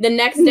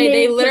next day,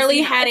 they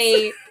literally had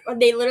a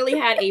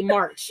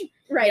march.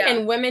 Right.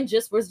 And women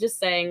was just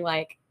saying,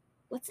 like,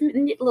 let's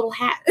knit little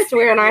hats to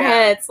wear on our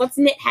heads. Let's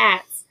knit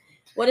hats.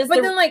 But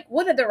then, like,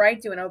 what did the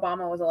right do when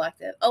Obama was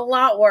elected? A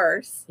lot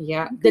worse.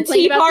 Yeah. The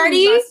Tea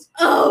Party?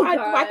 Oh,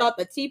 I thought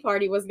the Tea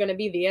Party was going to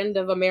be the end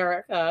of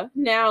America.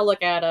 Now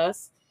look at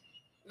us.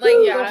 Like,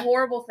 the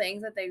horrible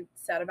things that they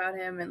said about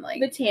him, and,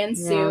 like... The tan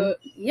suit.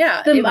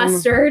 Yeah. The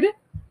mustard.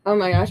 Oh,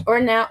 my gosh. Or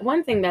now,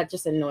 one thing that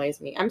just annoys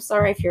me. I'm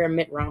sorry if you're a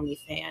Mitt Romney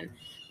fan.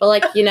 But,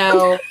 like,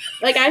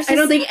 like, I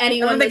don't think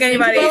anybody...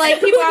 But, like,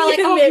 people are like,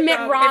 oh, Mitt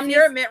Romney. If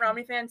you're a Mitt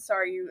Romney fan,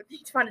 sorry, you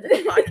need to find a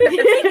different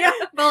podcast.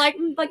 But, like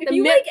if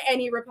you like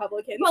any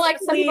Republicans, but, like,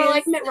 some people are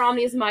like, Mitt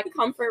Romney is my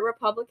comfort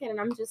Republican,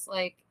 and I'm just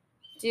like,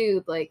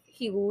 dude, like,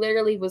 he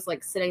literally was,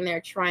 like, sitting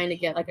there trying to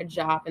get, like, a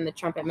job in the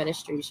Trump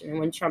administration, and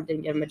when Trump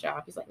didn't give him a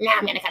job, he's like, nah,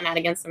 I'm gonna come out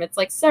against him. It's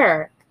like,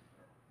 sir.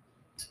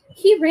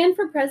 He ran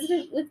for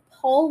president with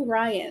Paul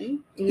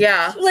Ryan.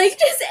 Yeah. Like,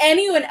 just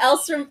anyone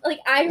else from, like,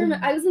 I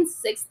was in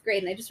 6th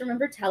grade, and I just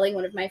remember telling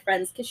one of my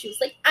friends, because she was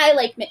like, I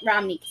like Mitt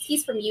Romney, because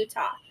he's from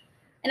Utah.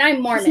 And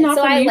I'm Mormon, he's not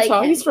so from I Utah. like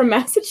him. He's from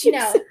Massachusetts.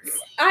 No,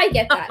 I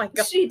get that. Oh my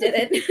God. She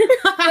didn't.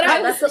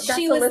 But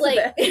she was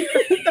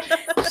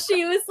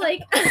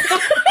like,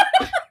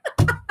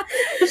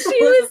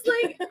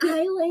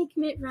 I like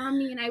Mitt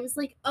Romney, and I was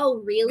like,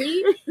 oh,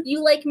 really?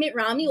 You like Mitt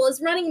Romney? Well,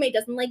 his running mate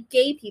doesn't like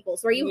gay people,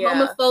 so are you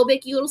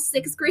homophobic, you little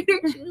 6th grader?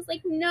 She was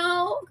like,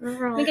 no.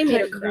 Girl, I think I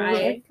made her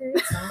cry.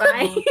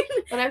 Fine.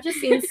 But I've just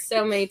seen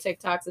so many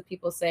TikToks of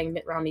people saying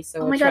Mitt Romney's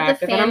so God,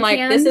 attractive, and I'm like,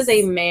 this is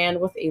a man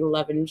with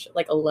 11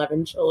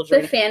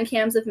 children. The fan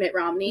cams of Mitt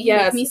Romney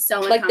yes, make me so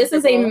like this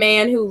is a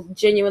man who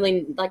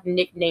genuinely like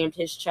nicknamed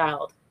his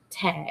child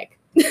Tag.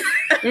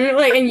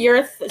 And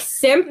you're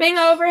simping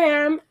over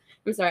him.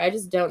 I'm sorry, I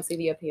just don't see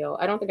the appeal.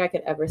 I don't think I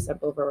could ever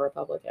simp over a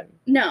Republican.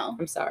 No.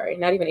 I'm sorry.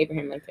 Not even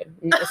Abraham Lincoln.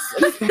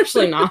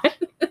 Especially not.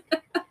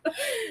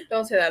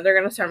 Don't say that. They're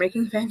going to start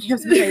making fan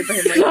cams of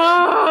Abraham Lincoln.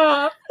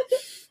 Stop!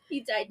 He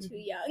died too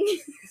young.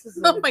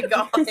 Oh my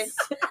gosh.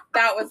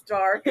 That was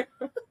dark.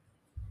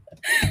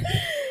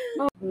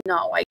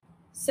 No.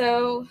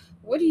 So,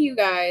 what do you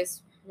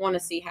guys want to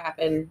see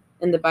happen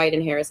in the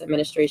Biden-Harris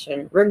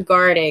administration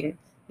regarding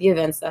the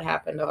events that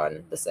happened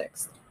on the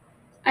 6th?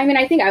 I mean,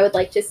 I think I would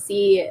like to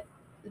see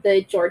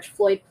the George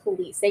Floyd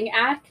Policing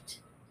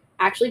Act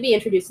actually be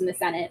introduced in the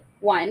Senate.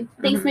 One,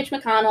 thanks, Mitch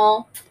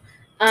McConnell.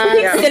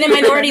 Senate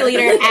Minority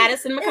Leader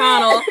Addison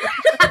McConnell.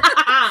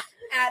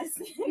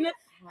 Addison.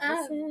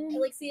 I'd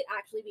like to see it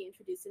actually be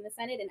introduced in the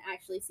Senate and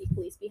actually see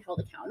police be held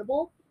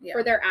accountable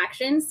for their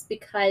actions,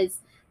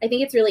 because I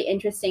think it's really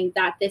interesting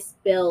that this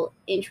bill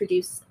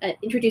introduces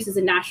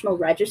a national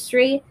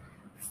registry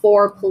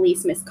for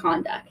police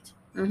misconduct.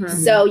 Mm-hmm.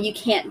 So you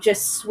can't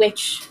just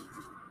switch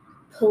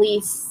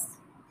police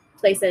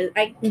places.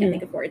 I can't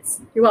think of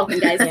words. You're welcome,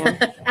 guys.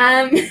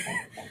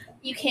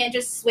 You can't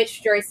just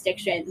switch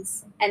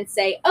jurisdictions and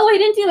say, "Oh, I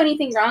didn't do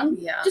anything wrong."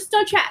 Yeah. Just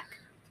don't check.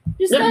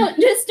 Just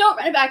don't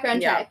run a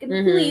background check, and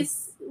the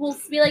police will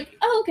be like,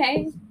 "Oh,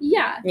 okay,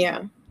 yeah."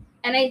 Yeah.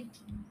 And I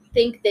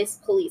think this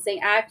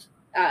policing act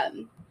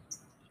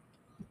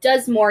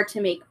does more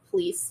to make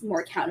police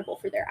more accountable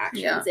for their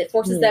actions. Yeah. It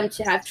forces them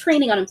to have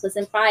training on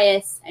implicit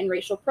bias and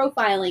racial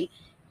profiling,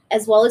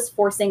 as well as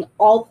forcing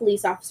all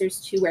police officers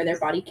to wear their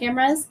body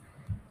cameras.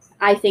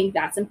 I think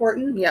that's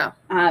important. Yeah.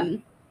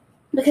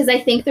 Because I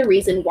think the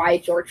reason why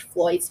George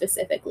Floyd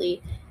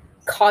specifically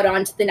caught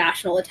on to the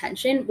national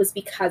attention was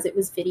because it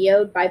was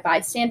videoed by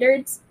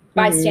bystanders.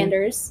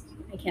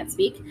 I can't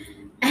speak.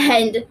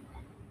 And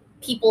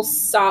people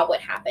saw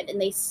what happened,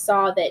 and they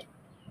saw that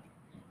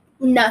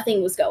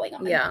nothing was going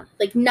on. Yeah.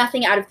 Like,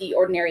 nothing out of the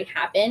ordinary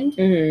happened.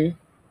 Mm-hmm.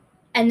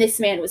 And this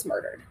man was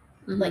murdered.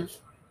 Mm-hmm. Like,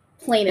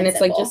 plain and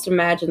simple. It's like, just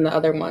imagine the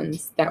other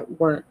ones that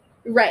weren't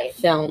Right.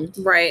 filmed.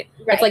 Right.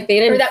 It's like they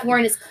didn't, or that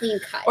weren't as clean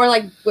cut. or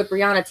like with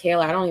Breonna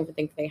Taylor, I don't even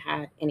think they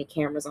had any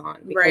cameras on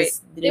because Right.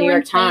 the they New were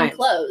York in plain Times.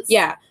 clothes.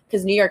 Yeah,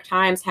 because New York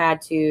Times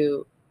had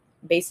to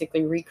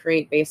basically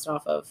recreate based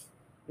off of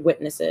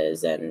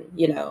witnesses and,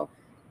 you know,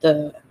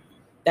 the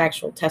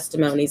actual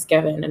testimonies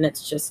given. And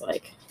it's just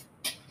like,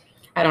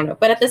 I don't know.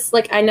 But at this,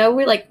 like, I know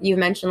we, like, you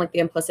mentioned, like, the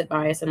implicit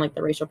bias and, like,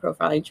 the racial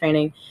profiling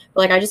training.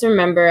 But, like, I just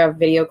remember a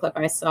video clip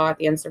I saw at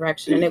the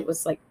insurrection, and it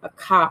was, like, a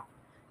cop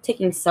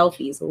taking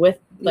selfies with,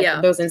 like, Yeah.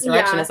 those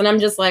insurrectionists. And I'm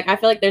just like, I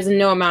feel like there's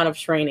no amount of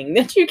training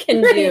that you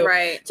can do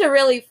Right. to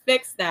really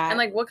fix that. And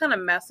like, what kind of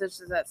message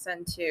does that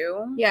send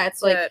to? yeah, it's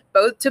To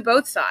like,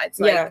 both sides.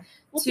 Like, yeah.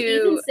 Well, to-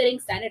 even sitting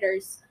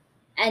senators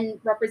and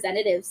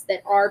representatives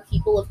that are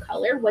people of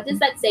color, what does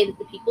that say that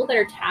the people that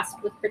are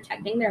tasked with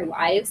protecting their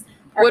lives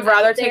would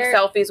rather out take there-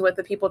 selfies with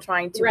the people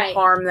trying to Right.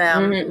 harm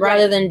them. Mhm,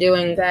 rather than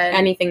doing Then-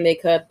 anything they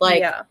could. Like,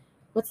 yeah.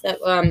 what's that?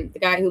 The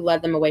guy who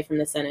led them away from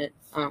the Senate.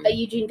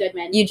 Eugene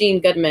Goodman. Eugene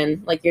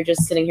Goodman. Like, you're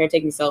just sitting here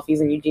taking selfies,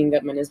 and Eugene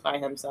Goodman is by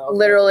himself.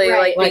 Literally,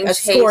 Right. like being Like,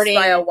 chased escorting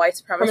by a white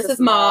supremacist supremacist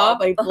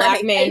mob, a black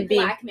Like, man a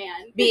being black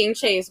man. being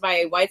chased by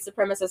a white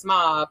supremacist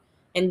mob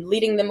and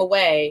leading them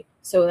away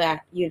so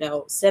that, you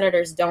know,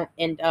 senators don't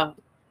end up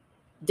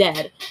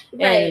dead.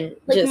 Right. And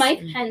Like just-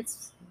 Mike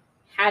Pence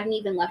hadn't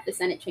even left the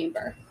Senate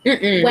chamber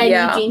Mm-mm. when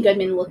Yeah. Eugene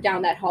Goodman looked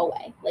down that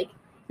hallway. Like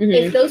Mhm.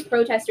 if those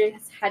protesters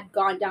had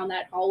gone down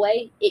that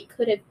hallway, it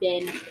could have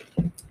been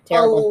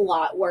Terrible. a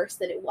lot worse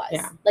than it was.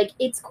 Yeah. Like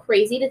it's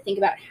crazy to think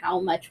about how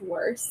much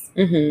worse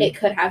Mhm. it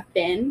could have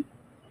been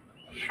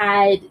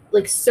had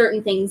like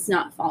certain things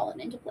not fallen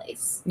into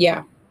place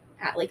Yeah.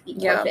 at like the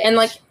Yeah. perfect. And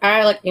like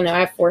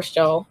I forced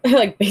y'all,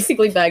 like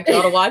basically begged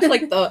y'all to watch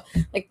like the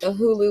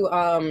Hulu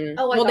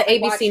the I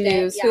watched ABC it,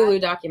 News yeah.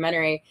 Hulu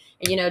documentary,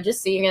 and you know,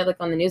 just seeing it like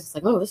on the news, it's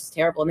like, oh, this is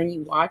terrible. And then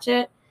you watch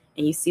it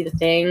and you see the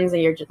things,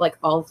 and you're just like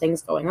all the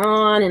things going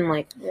on and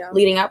like Yeah.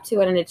 leading up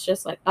to it, and it's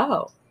just like,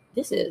 oh,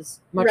 this is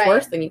much Right.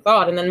 worse than you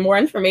thought. And then more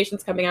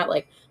information's coming out,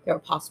 like there were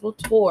possible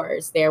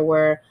tours, there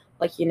were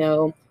like, you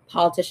know,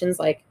 politicians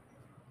like,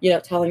 you know,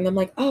 telling them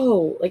like,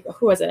 oh, like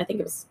who was it? I think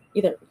it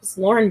was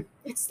Lauren.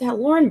 It's that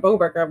Lauren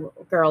Boebert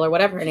girl or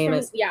whatever her name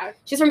is. Yeah.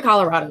 She's from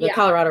Colorado, the Yeah.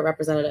 Colorado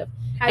representative.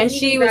 Hasn't And even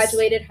she was-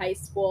 graduated high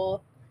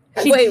school.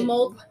 She- Wait,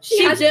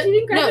 She hasn't just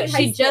even graduated high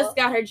she just school.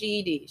 got her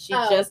GED. She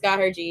Oh. just got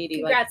her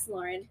GED. Like, Congrats,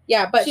 Lauren.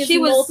 yeah, but She has she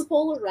was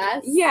multiple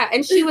arrests. yeah,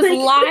 and she was Like,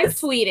 live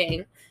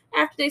tweeting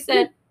after they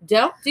said,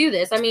 "Don't do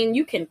this." I mean,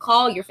 you can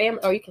call your family,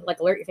 or you can like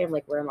alert your family,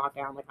 like we're in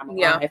lockdown, like I'm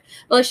alive. Yeah.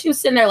 But like she was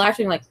sitting there live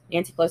tweeting, like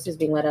Nancy Pelosi is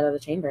being let out of the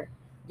chamber.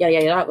 Yeah,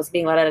 it was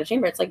being let out of the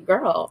chamber. It's like,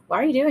 girl, why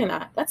are you doing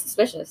that? That's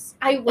suspicious.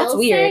 I That's will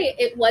weird. say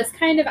it was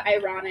kind of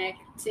ironic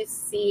to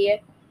see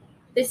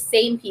the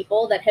same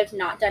people that have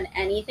not done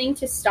anything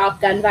to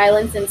stop gun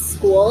violence in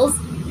schools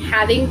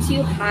having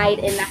to hide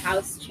in the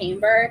House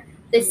chamber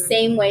the Mhm.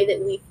 same way that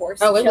we force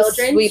Oh, it was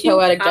children sweet to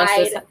poetic hide.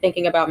 justice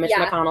thinking about Mitch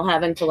Yeah. McConnell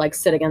having to like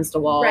sit against a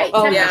wall. Right.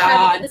 Oh to my Yeah.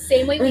 have god. the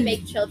same way we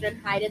make children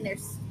hide in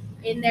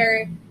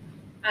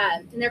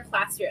their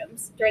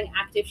classrooms during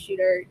active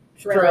shooter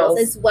drills, Drills.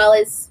 as well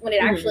as when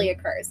it Mhm. actually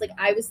occurs. Like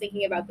I was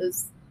thinking about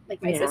those,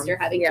 like my Yeah. sister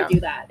having Yeah. to do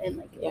that, and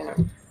like, Yeah.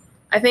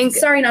 I think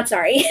sorry, not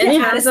sorry.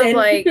 in terms of Madison.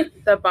 like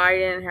the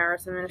Biden and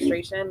Harris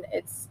administration,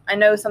 I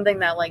know something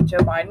that like Joe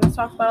Biden has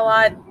talked about a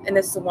lot, and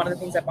this is one of the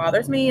things that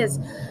bothers me is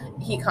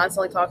he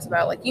constantly talks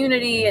about like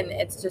unity, and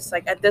it's just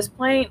like at this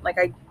point, like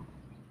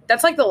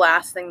that's like the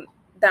last thing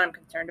that I'm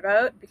concerned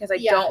about, because I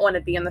Yeah. don't want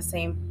to be on the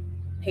same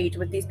page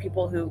with these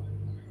people who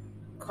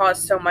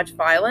cause so much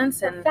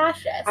violence and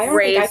fascist. I don't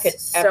think I race could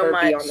so ever be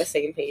much. on the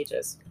same page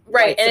as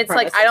right, white and it's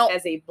like I supremacists. don't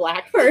as a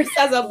black person,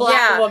 as a black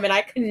Yeah. woman,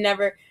 I could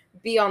never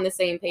be on the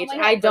same page. my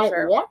God, I for don't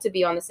sure. want to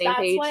be on the same That's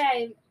page. why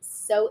I'm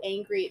so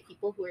angry at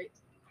people who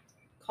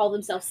call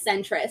themselves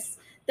centrists.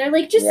 They're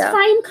like, just Yeah.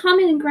 find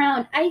common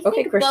ground. I think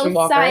Okay, Christian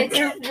both Walker. sides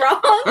are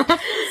wrong.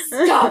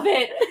 Stop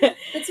it.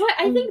 That's why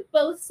Mm. I think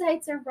both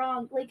sides are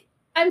wrong. Like,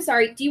 I'm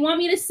sorry. Do you want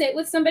me to sit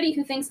with somebody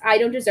who thinks I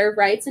don't deserve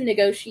rights and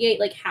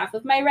negotiate like half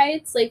of my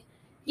rights? Like,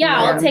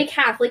 yeah, Yeah. I'll take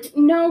half. Like,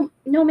 no,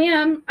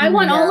 ma'am. I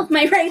want all Yeah. of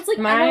my rights. Like,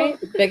 I My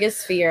don't-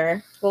 biggest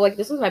fear, well, like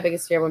this was my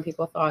biggest fear when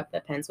people thought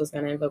that Pence was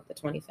going to invoke the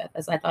 25th,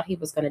 as I thought he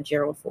was going to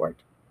Gerald Ford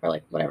or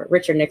like whatever,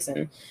 Richard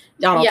Nixon,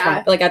 Donald Yeah.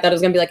 Trump. Like I thought it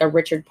was going to be like a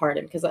Richard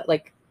pardon because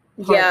like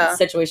Yeah.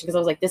 situation, because I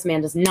was like, this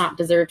man does not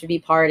deserve to be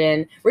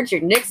pardoned.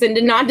 Richard Nixon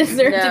did not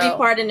deserve to be No.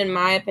 pardoned, in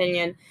my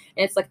opinion.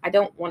 And it's like, I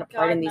don't want to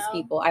pardon God, these no.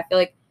 people. I feel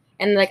like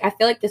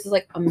this is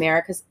like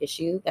America's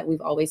issue that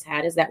we've always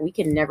had, is that we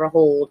can never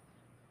hold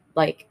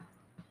like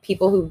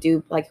people who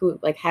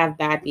have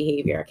bad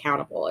behavior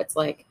accountable. It's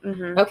like,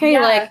 Mhm. okay,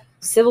 Yeah. like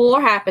Civil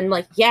War happened,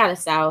 like, yeah, the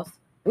South,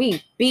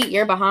 we beat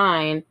your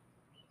behind.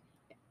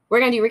 We're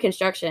gonna do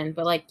Reconstruction,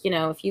 but like, you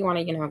know, if you want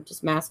to, you know,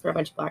 just massacre a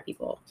bunch of black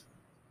people,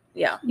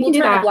 Yeah. you we'll can do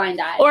turn a that.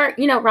 blind eye. Or,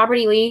 you know, Robert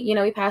E. Lee, you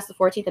know, he passed the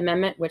 14th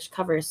Amendment, which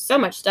covers so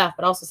much stuff,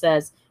 but also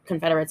says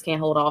Confederates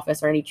can't hold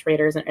office, or any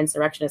traitors and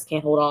insurrectionists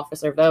can't hold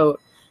office or vote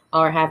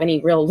or have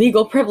any real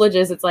legal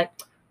privileges. It's like,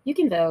 you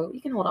can vote,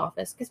 you can hold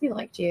office because we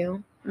liked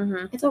you.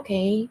 Mhm. It's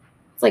okay.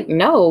 It's like,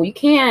 no, you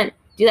can't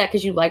do that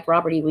because you like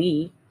Robert E.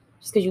 Lee,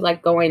 just because you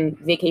like going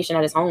vacation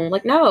at his home.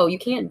 Like, no, you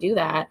can't do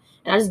that.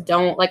 And I just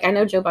don't like. I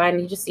know Joe Biden.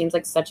 He just seems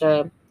like such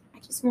a. I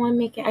just want to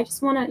make it. I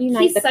just want to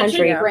unite He's the such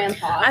country. a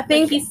grandpa. I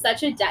think- like, he's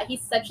such a dad.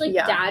 He's such like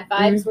Yeah. dad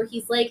vibes where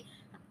he's like,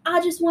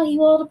 I just want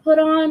you all to put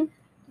on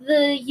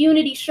the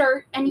unity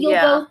shirt and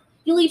you'll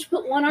each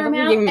put one arm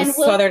out Give him and a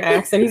we'll southern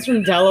accent. He's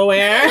from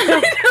Delaware. I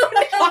don't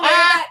know where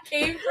that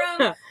came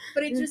from,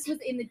 but it just was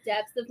in the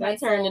depths of my That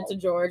turned soul. into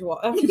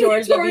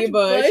George W.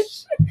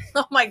 Bush.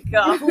 Oh my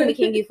god. Fool me,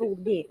 can't get fooled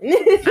again.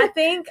 I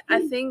think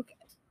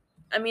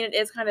I mean it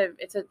is kind of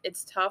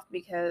it's tough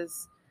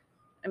because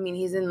I mean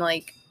he's in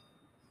like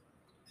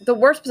the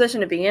worst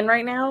position to be in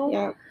right now.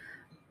 Yeah.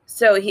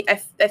 So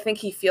I think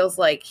he feels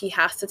like he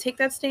has to take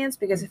that stance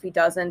because if he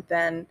doesn't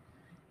then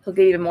he'll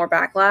get even more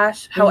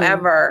backlash.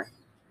 However,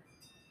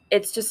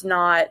 it's just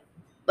not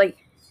like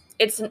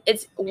it's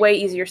way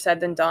easier said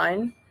than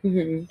done.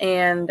 Mm-hmm.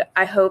 And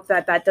I hope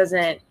that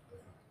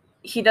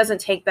he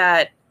doesn't take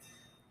that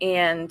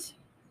and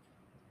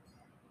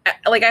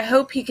like I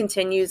hope he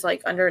continues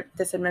like under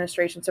this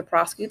administration to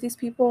prosecute these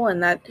people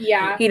and that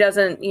he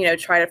doesn't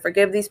try to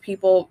forgive these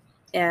people,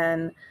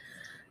 and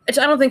which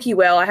I don't think he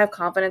will. I have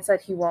confidence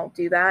that he won't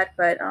do that,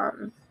 but I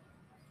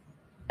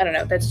don't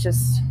know, that's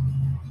just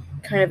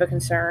kind of a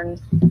concern.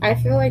 I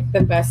feel like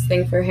the best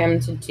thing for him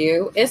to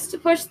do is to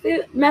push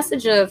the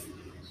message of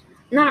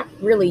not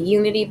really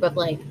unity, but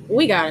like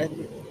we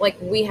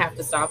have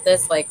to stop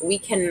this. Like we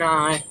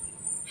cannot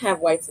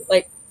have whites.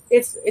 Like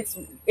it's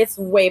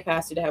way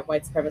past due to have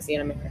white supremacy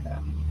in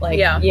America. Like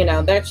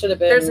that should have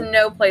been. There's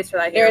no place for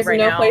that here. There's right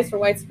no now. place for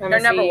white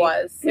supremacy. There never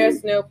was.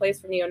 There's no place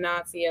for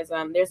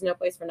neo-Nazism. There's no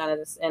place for none of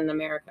this in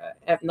America.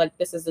 Like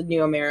this is a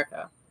new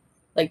America.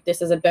 Like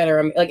this is a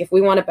better. Like if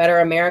we want a better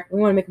America, we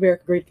want to make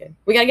America great again.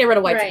 We gotta get rid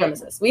of white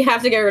supremacists. We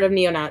have to get rid of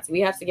neo-Nazi.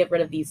 We have to get rid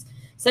of these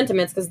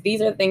sentiments because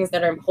these are the things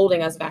that are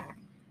holding us back.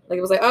 Like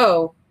it was like,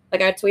 oh,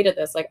 like I tweeted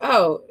this, like,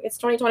 oh, it's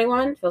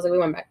 2021. Feels like we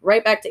went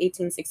right back to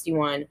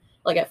 1861,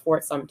 like at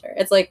Fort Sumter.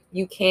 It's like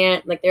you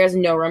can't, like, there's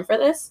no room for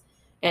this.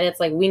 And it's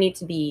like we need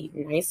to be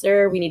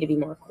nicer. We need to be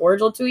more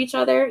cordial to each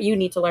other. You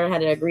need to learn how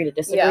to agree to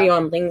disagree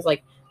on things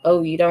like,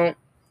 oh, you don't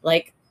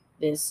like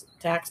this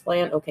tax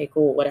plan? Okay,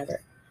 cool,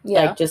 whatever.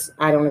 Yeah. Like, just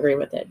I don't agree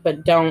with it.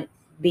 But don't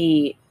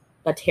be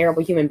a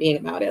terrible human being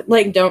about it.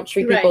 Like, don't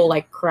treat people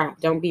like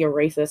crap. Don't be a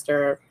racist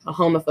or a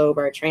homophobe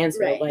or a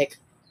transphobe. Like,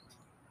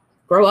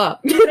 grow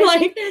up. But I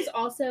think there's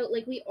also,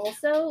 like,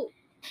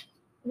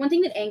 one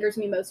thing that angers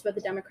me most about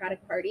the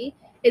Democratic Party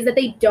is that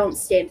they don't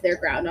stand their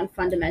ground on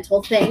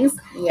fundamental things.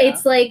 Yeah.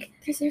 It's like,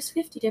 because there's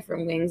 50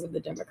 different wings of the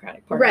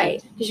Democratic Party.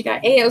 Right. Because you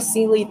got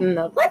AOC leading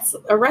the let's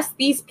arrest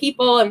these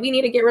people and we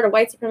need to get rid of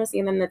white supremacy.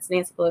 And then that's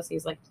Nancy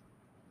Pelosi's like,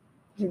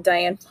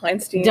 Dianne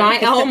Feinstein.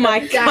 Oh my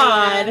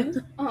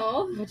God.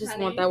 Oh, I just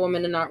honey. want that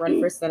woman to not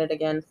run for Senate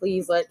again.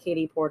 Please let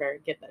Katie Porter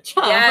get that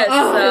job. Yes.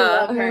 Oh,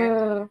 I love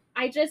her. Uh,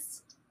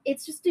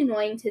 It's just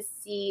annoying to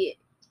see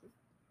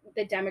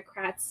the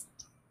Democrats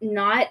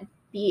not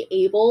be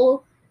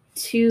able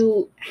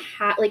to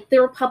have, like,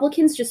 the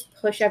Republicans just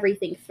push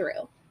everything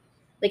through.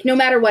 Like, no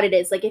matter what it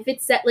is. Like, if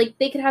it's set, like,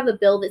 they could have a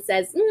bill that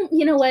says,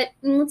 you know what,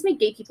 let's make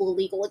gay people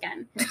illegal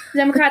again.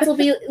 Democrats will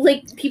be,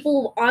 like, people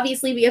will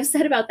obviously be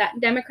upset about that.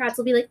 Democrats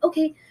will be like,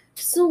 okay,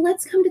 so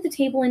let's come to the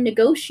table and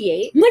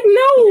negotiate. I'm like,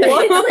 no.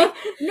 It's like,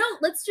 no,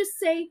 let's just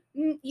say,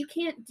 you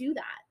can't do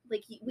that.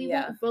 Like, we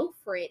won't vote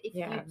for it if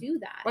you do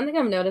that. One thing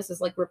I've noticed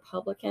is, like,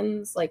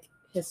 Republicans, like,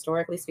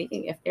 historically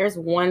speaking, if there's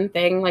one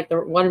thing,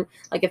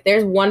 if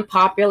there's one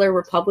popular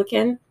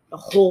Republican, the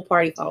whole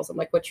party follows him.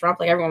 Like with Trump,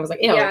 like everyone was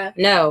like, ew,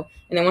 no.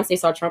 And then once they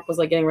saw Trump was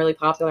like getting really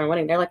popular and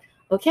winning, they're like,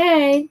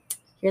 okay,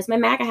 here's my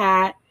MAGA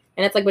hat.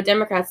 And it's like with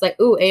Democrats,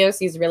 like, ooh,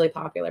 AOC is really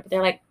popular. But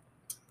they're like,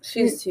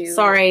 she's too.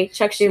 Sorry,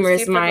 Chuck Schumer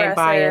is my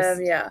bias.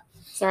 Yeah.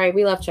 Sorry,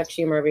 we love Chuck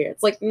Schumer over here.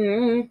 It's like,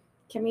 can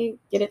we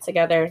get it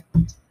together?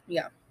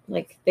 Yeah.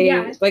 Like they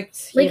like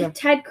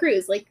Ted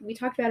Cruz. Like we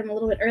talked about him a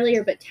little bit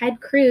earlier, but Ted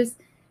Cruz,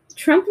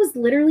 Trump was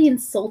literally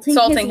insulting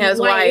his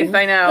wife.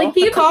 I know. Like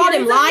people called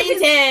him Lion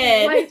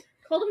Ted.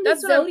 Called him the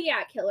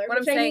Zodiac Killer. What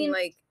I'm saying,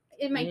 like,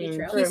 it might be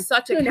true. He's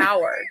such a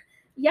coward.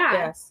 Yeah.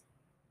 Yes.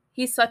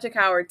 He's such a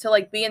coward to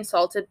like be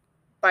insulted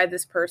by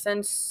this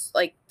person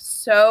like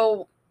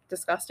so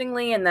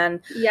disgustingly, and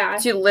then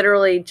to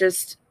literally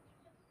just,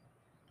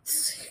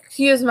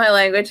 excuse my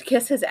language,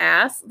 kiss his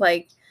ass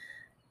like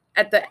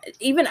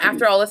even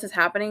after all this is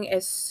happening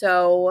it's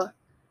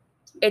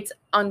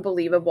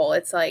unbelievable.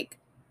 It's like,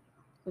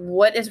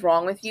 what is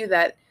wrong with you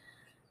that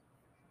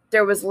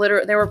there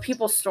were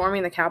people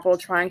storming the Capitol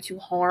trying to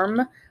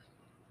harm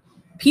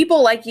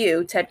people like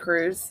you, Ted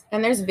Cruz.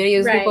 And there's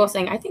videos of people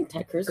saying, I think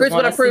Ted Cruz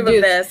would approve of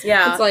this.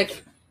 Yeah. It's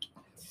like,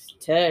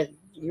 Ted,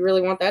 you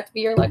really want that to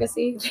be your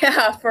legacy?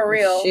 Yeah, for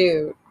real.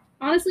 Shoot.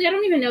 Honestly, I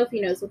don't even know if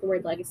he knows what the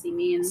word legacy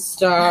means.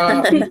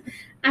 Stop.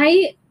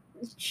 I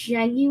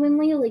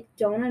genuinely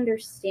don't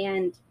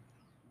understand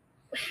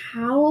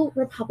how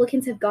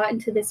Republicans have gotten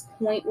to this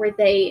point where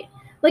they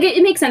Like,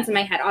 it makes sense in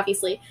my head,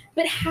 obviously.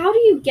 But how do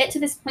you get to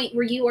this point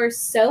where you are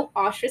so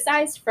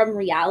ostracized from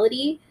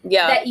reality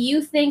that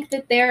you think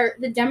that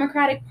the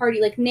Democratic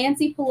Party, like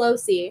Nancy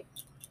Pelosi,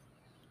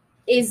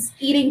 is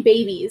eating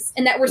babies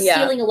and that we're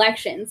stealing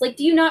elections? Like,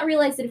 do you not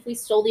realize that if we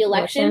stole the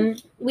election,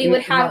 we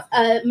would have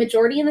a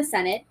majority in the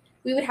Senate,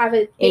 we would have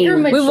a bigger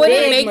majority. We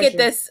wouldn't make it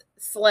this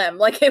slim.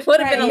 Like, it would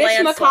have been a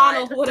Mitch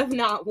landslide. McConnell would have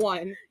not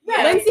won.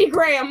 Right. Lindsey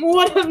Graham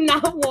would have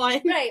not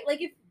won. Right,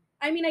 like,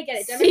 I get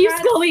it. Steve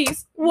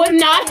Scalise would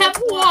not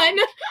have won.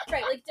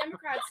 Right, like,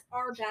 Democrats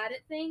are bad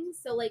at things,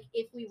 so, like,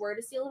 if we were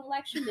to steal an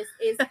election, this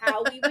is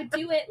how we would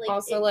do it. Like,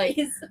 also, it like,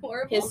 is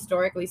horrible.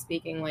 Historically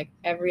speaking, like,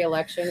 every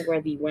election where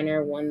the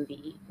winner won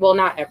well,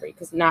 not every,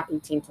 because not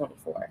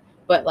 1824,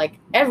 but, like,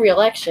 every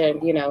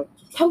election, you know,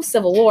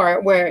 post-Civil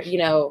War, where, you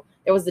know,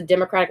 there was the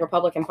Democratic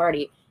Republican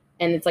Party,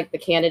 and it's, like, the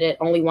candidate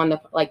only won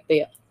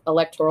the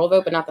electoral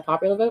vote, but not the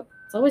popular vote.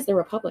 It's always the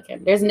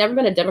Republican. There's never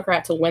been a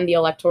Democrat to win the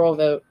electoral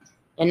vote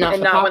and not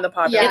win the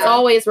popular. It's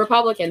always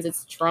Republicans.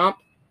 It's Trump,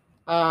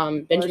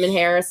 Benjamin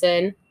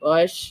Harrison,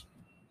 Bush.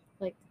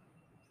 Like,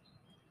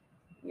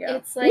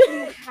 it's like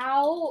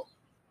how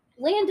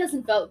land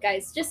doesn't vote,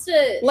 guys. Just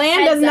a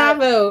land does not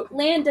vote.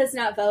 Land does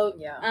not vote.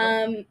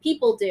 Yeah.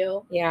 People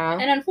do. Yeah.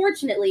 And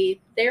unfortunately,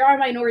 there are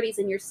minorities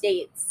in your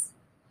states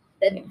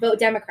that vote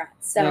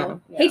Democrats. So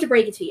hate to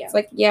break it to you. It's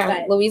like,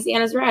 but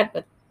Louisiana's red,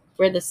 but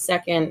we're the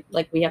second.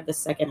 Like, we have the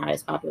second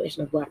highest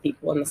population of Black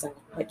people in the South,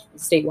 like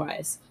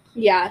state-wise.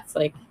 Yeah. It's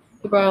like,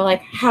 people are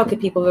like, how could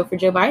people vote for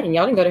Joe Biden?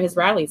 Y'all didn't go to his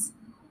rallies.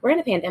 We're in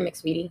a pandemic,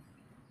 sweetie.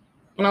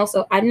 And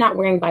also, I'm not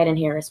wearing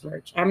Biden-Harris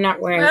merch. I'm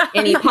not wearing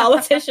any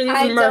politicians'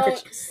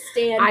 merch.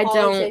 I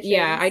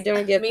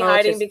don't get me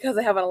hiding because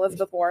I have an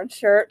Elizabeth Warren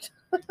shirt.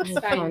 It's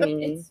fine.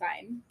 It's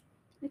fine.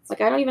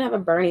 I don't even have a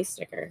Bernie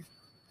sticker.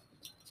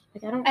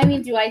 Like, I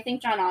mean, do I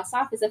think John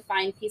Ossoff is a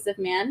fine piece of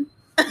man?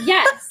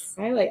 Yes.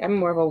 I'm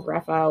more of a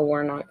Raphael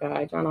Warnock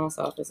guy. John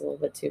Ossoff is a little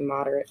bit too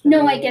moderate.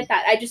 No, I get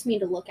that. I just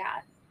mean to look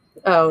at.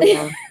 Oh,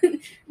 yeah.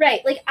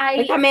 Right. Like,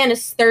 that man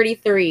is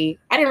 33.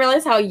 I didn't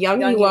realize how young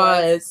he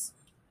was.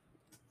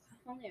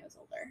 Only I was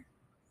older.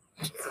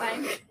 It's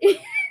fine.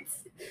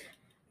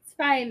 It's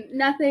fine.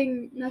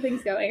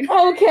 Nothing's going.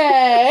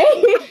 Okay.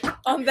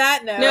 On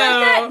that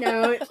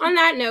note. On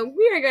that note,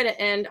 we are going to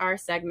end our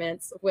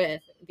segments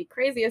with the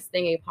craziest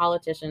thing a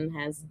politician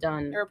has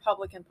done. A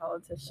Republican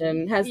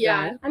politician has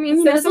done. I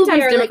mean,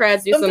 sometimes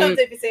Democrats do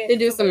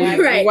some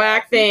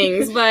whack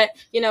things, but,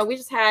 we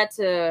just had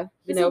to,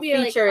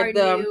 feature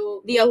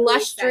the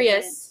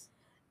illustrious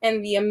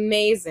and the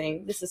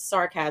amazing, this is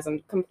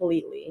sarcasm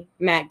completely,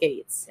 Matt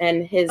Gaetz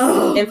and his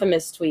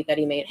infamous tweet that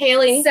he made.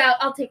 Haley. So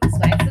I'll take this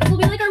way. This will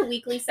be like our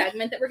weekly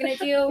segment that we're going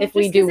to do. If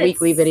we do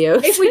weekly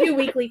videos. If we do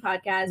weekly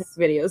podcasts.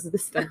 Videos,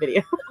 this is that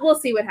video. We'll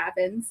see what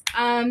happens.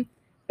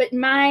 But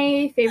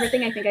my favorite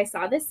thing I think I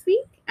saw this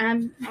week,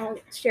 I'll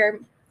share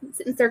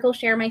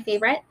my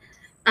favorite.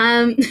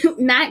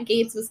 Matt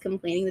Gaetz was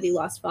complaining that he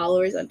lost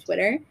followers on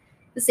Twitter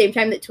at the same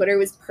time that Twitter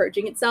was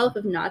purging itself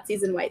of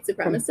Nazis and white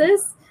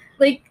supremacists.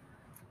 Like,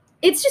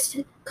 it's just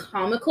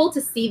comical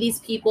to see these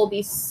people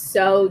be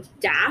so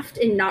daft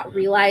and not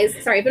realize.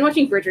 Sorry, I've been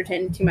watching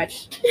Bridgerton too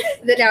much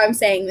that now I'm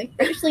saying like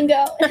British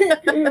lingo.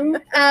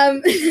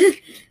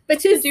 But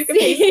to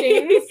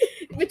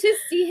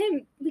see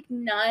him like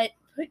not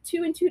put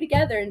two and two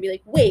together and be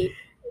like, wait,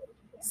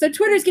 so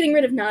Twitter's getting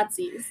rid of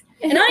Nazis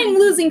and I'm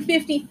losing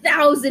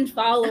 50,000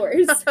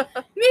 followers.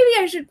 Maybe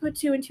I should put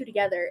two and two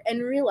together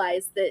and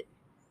realize that.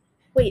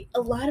 Wait,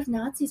 a lot of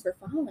Nazis were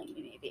following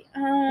me, maybe.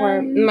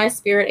 Or my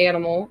spirit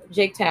animal,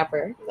 Jake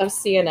Tapper of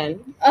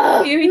CNN.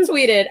 He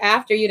tweeted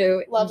after,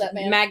 love that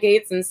man. Matt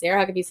Gaetz and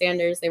Sarah Huckabee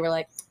Sanders, they were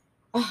like,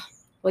 oh,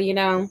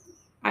 well,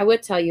 I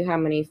would tell you how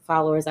many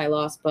followers I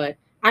lost, but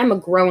I'm a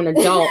grown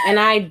adult and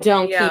I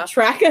don't keep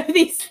track of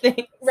these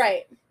things.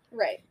 Right.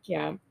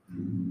 Yeah.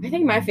 I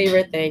think my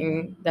favorite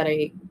thing that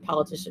the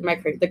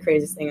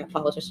craziest thing a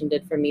politician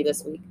did for me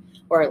this week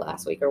or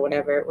last week or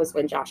whatever was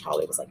when Josh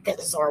Hawley was like, this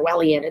is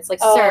Orwellian. It's like,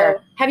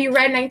 sir, have you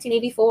read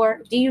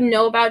 1984? Do you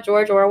know about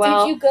George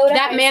Orwell? Did you go to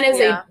that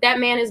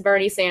man is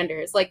Bernie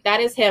Sanders. Like, that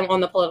is him on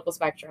the political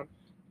spectrum.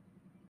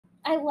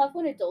 I love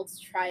when adults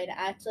try to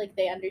act like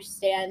they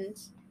understand,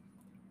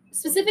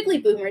 specifically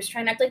boomers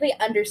try and act like they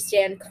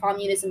understand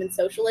communism and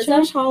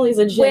socialism. Josh Hawley's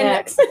a Gen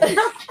X.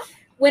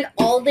 When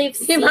all they've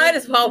seen... He might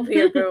as well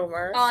be a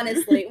boomer.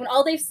 Honestly, when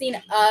all they've seen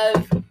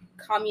of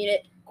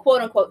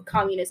quote-unquote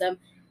communism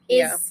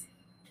is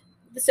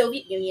the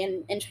Soviet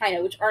Union and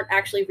China, which aren't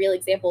actually real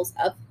examples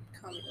of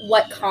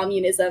what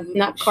communism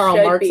Not Karl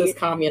Marx's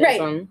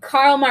communism. Right.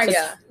 Karl Marx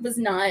was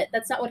not...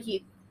 That's not what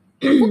he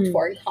looked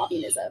for in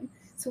communism.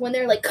 So when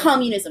they're like,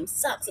 communism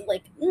sucks, I'm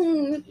like,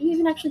 you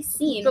haven't actually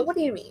seen... But what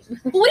do you mean?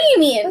 What do you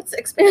mean? Let's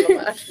expand on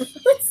that.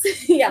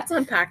 Let's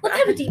unpack that.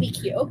 Let's have a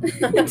DBQ.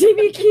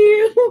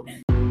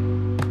 DBQ!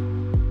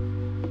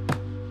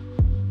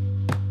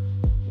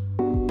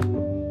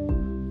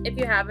 If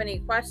you have any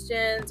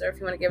questions or if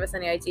you want to give us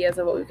any ideas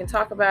of what we can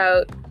talk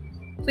about,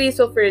 please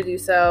feel free to do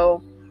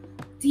so.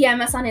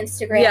 DM us on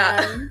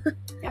Instagram.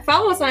 Yeah,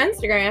 follow us on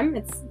Instagram.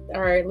 It's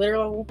our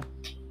literal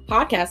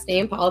podcast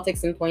name,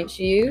 Politics and Point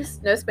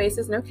Shoes. No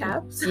spaces, no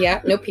caps.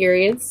 Yeah, no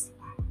periods.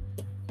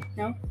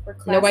 No, we're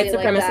classy No white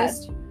like that.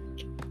 supremacist.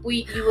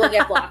 You will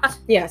get blocked.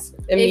 Yes,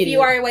 immediately. If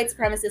you are a white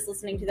supremacist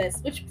listening to this,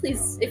 which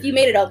please, if you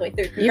made it all the way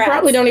through, congrats. You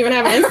probably don't even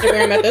have an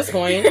Instagram at this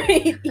point.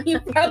 You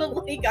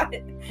probably got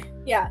it.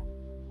 Yeah.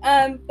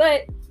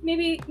 But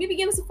maybe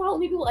give us a follow.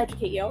 Maybe we'll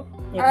educate you.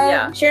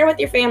 Yeah. Share it with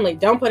your family.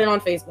 Don't put it on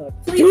Facebook.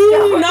 Please Do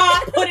don't.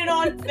 not put it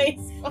on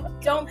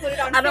Facebook. Don't put it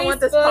on. I don't want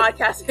this Facebook.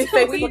 podcast to be We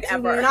Facebook do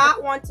ever.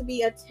 not want to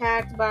be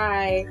attacked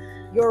by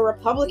your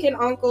Republican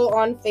uncle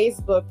on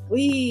Facebook,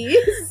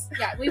 please.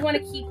 Yeah, we want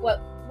to keep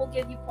we'll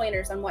give you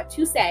pointers on what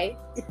to say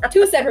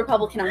to said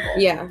Republican uncle.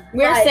 Yeah,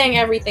 we're But- saying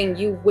everything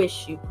you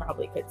wish you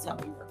probably could tell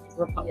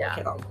your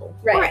Republican uncle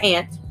Right. or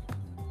aunt.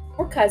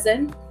 Or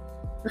cousin.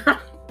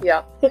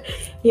 Yeah.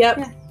 Yep.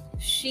 Yeah.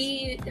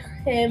 She,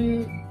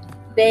 him,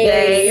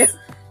 they,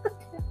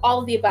 all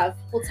of the above.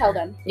 We'll tell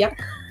them.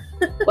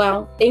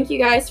 Well, thank you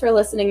guys for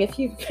listening. If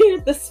you've made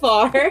it this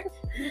far,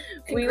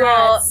 We will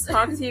Congrats.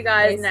 talk to you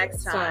guys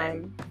next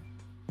time.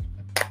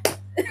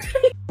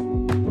 time.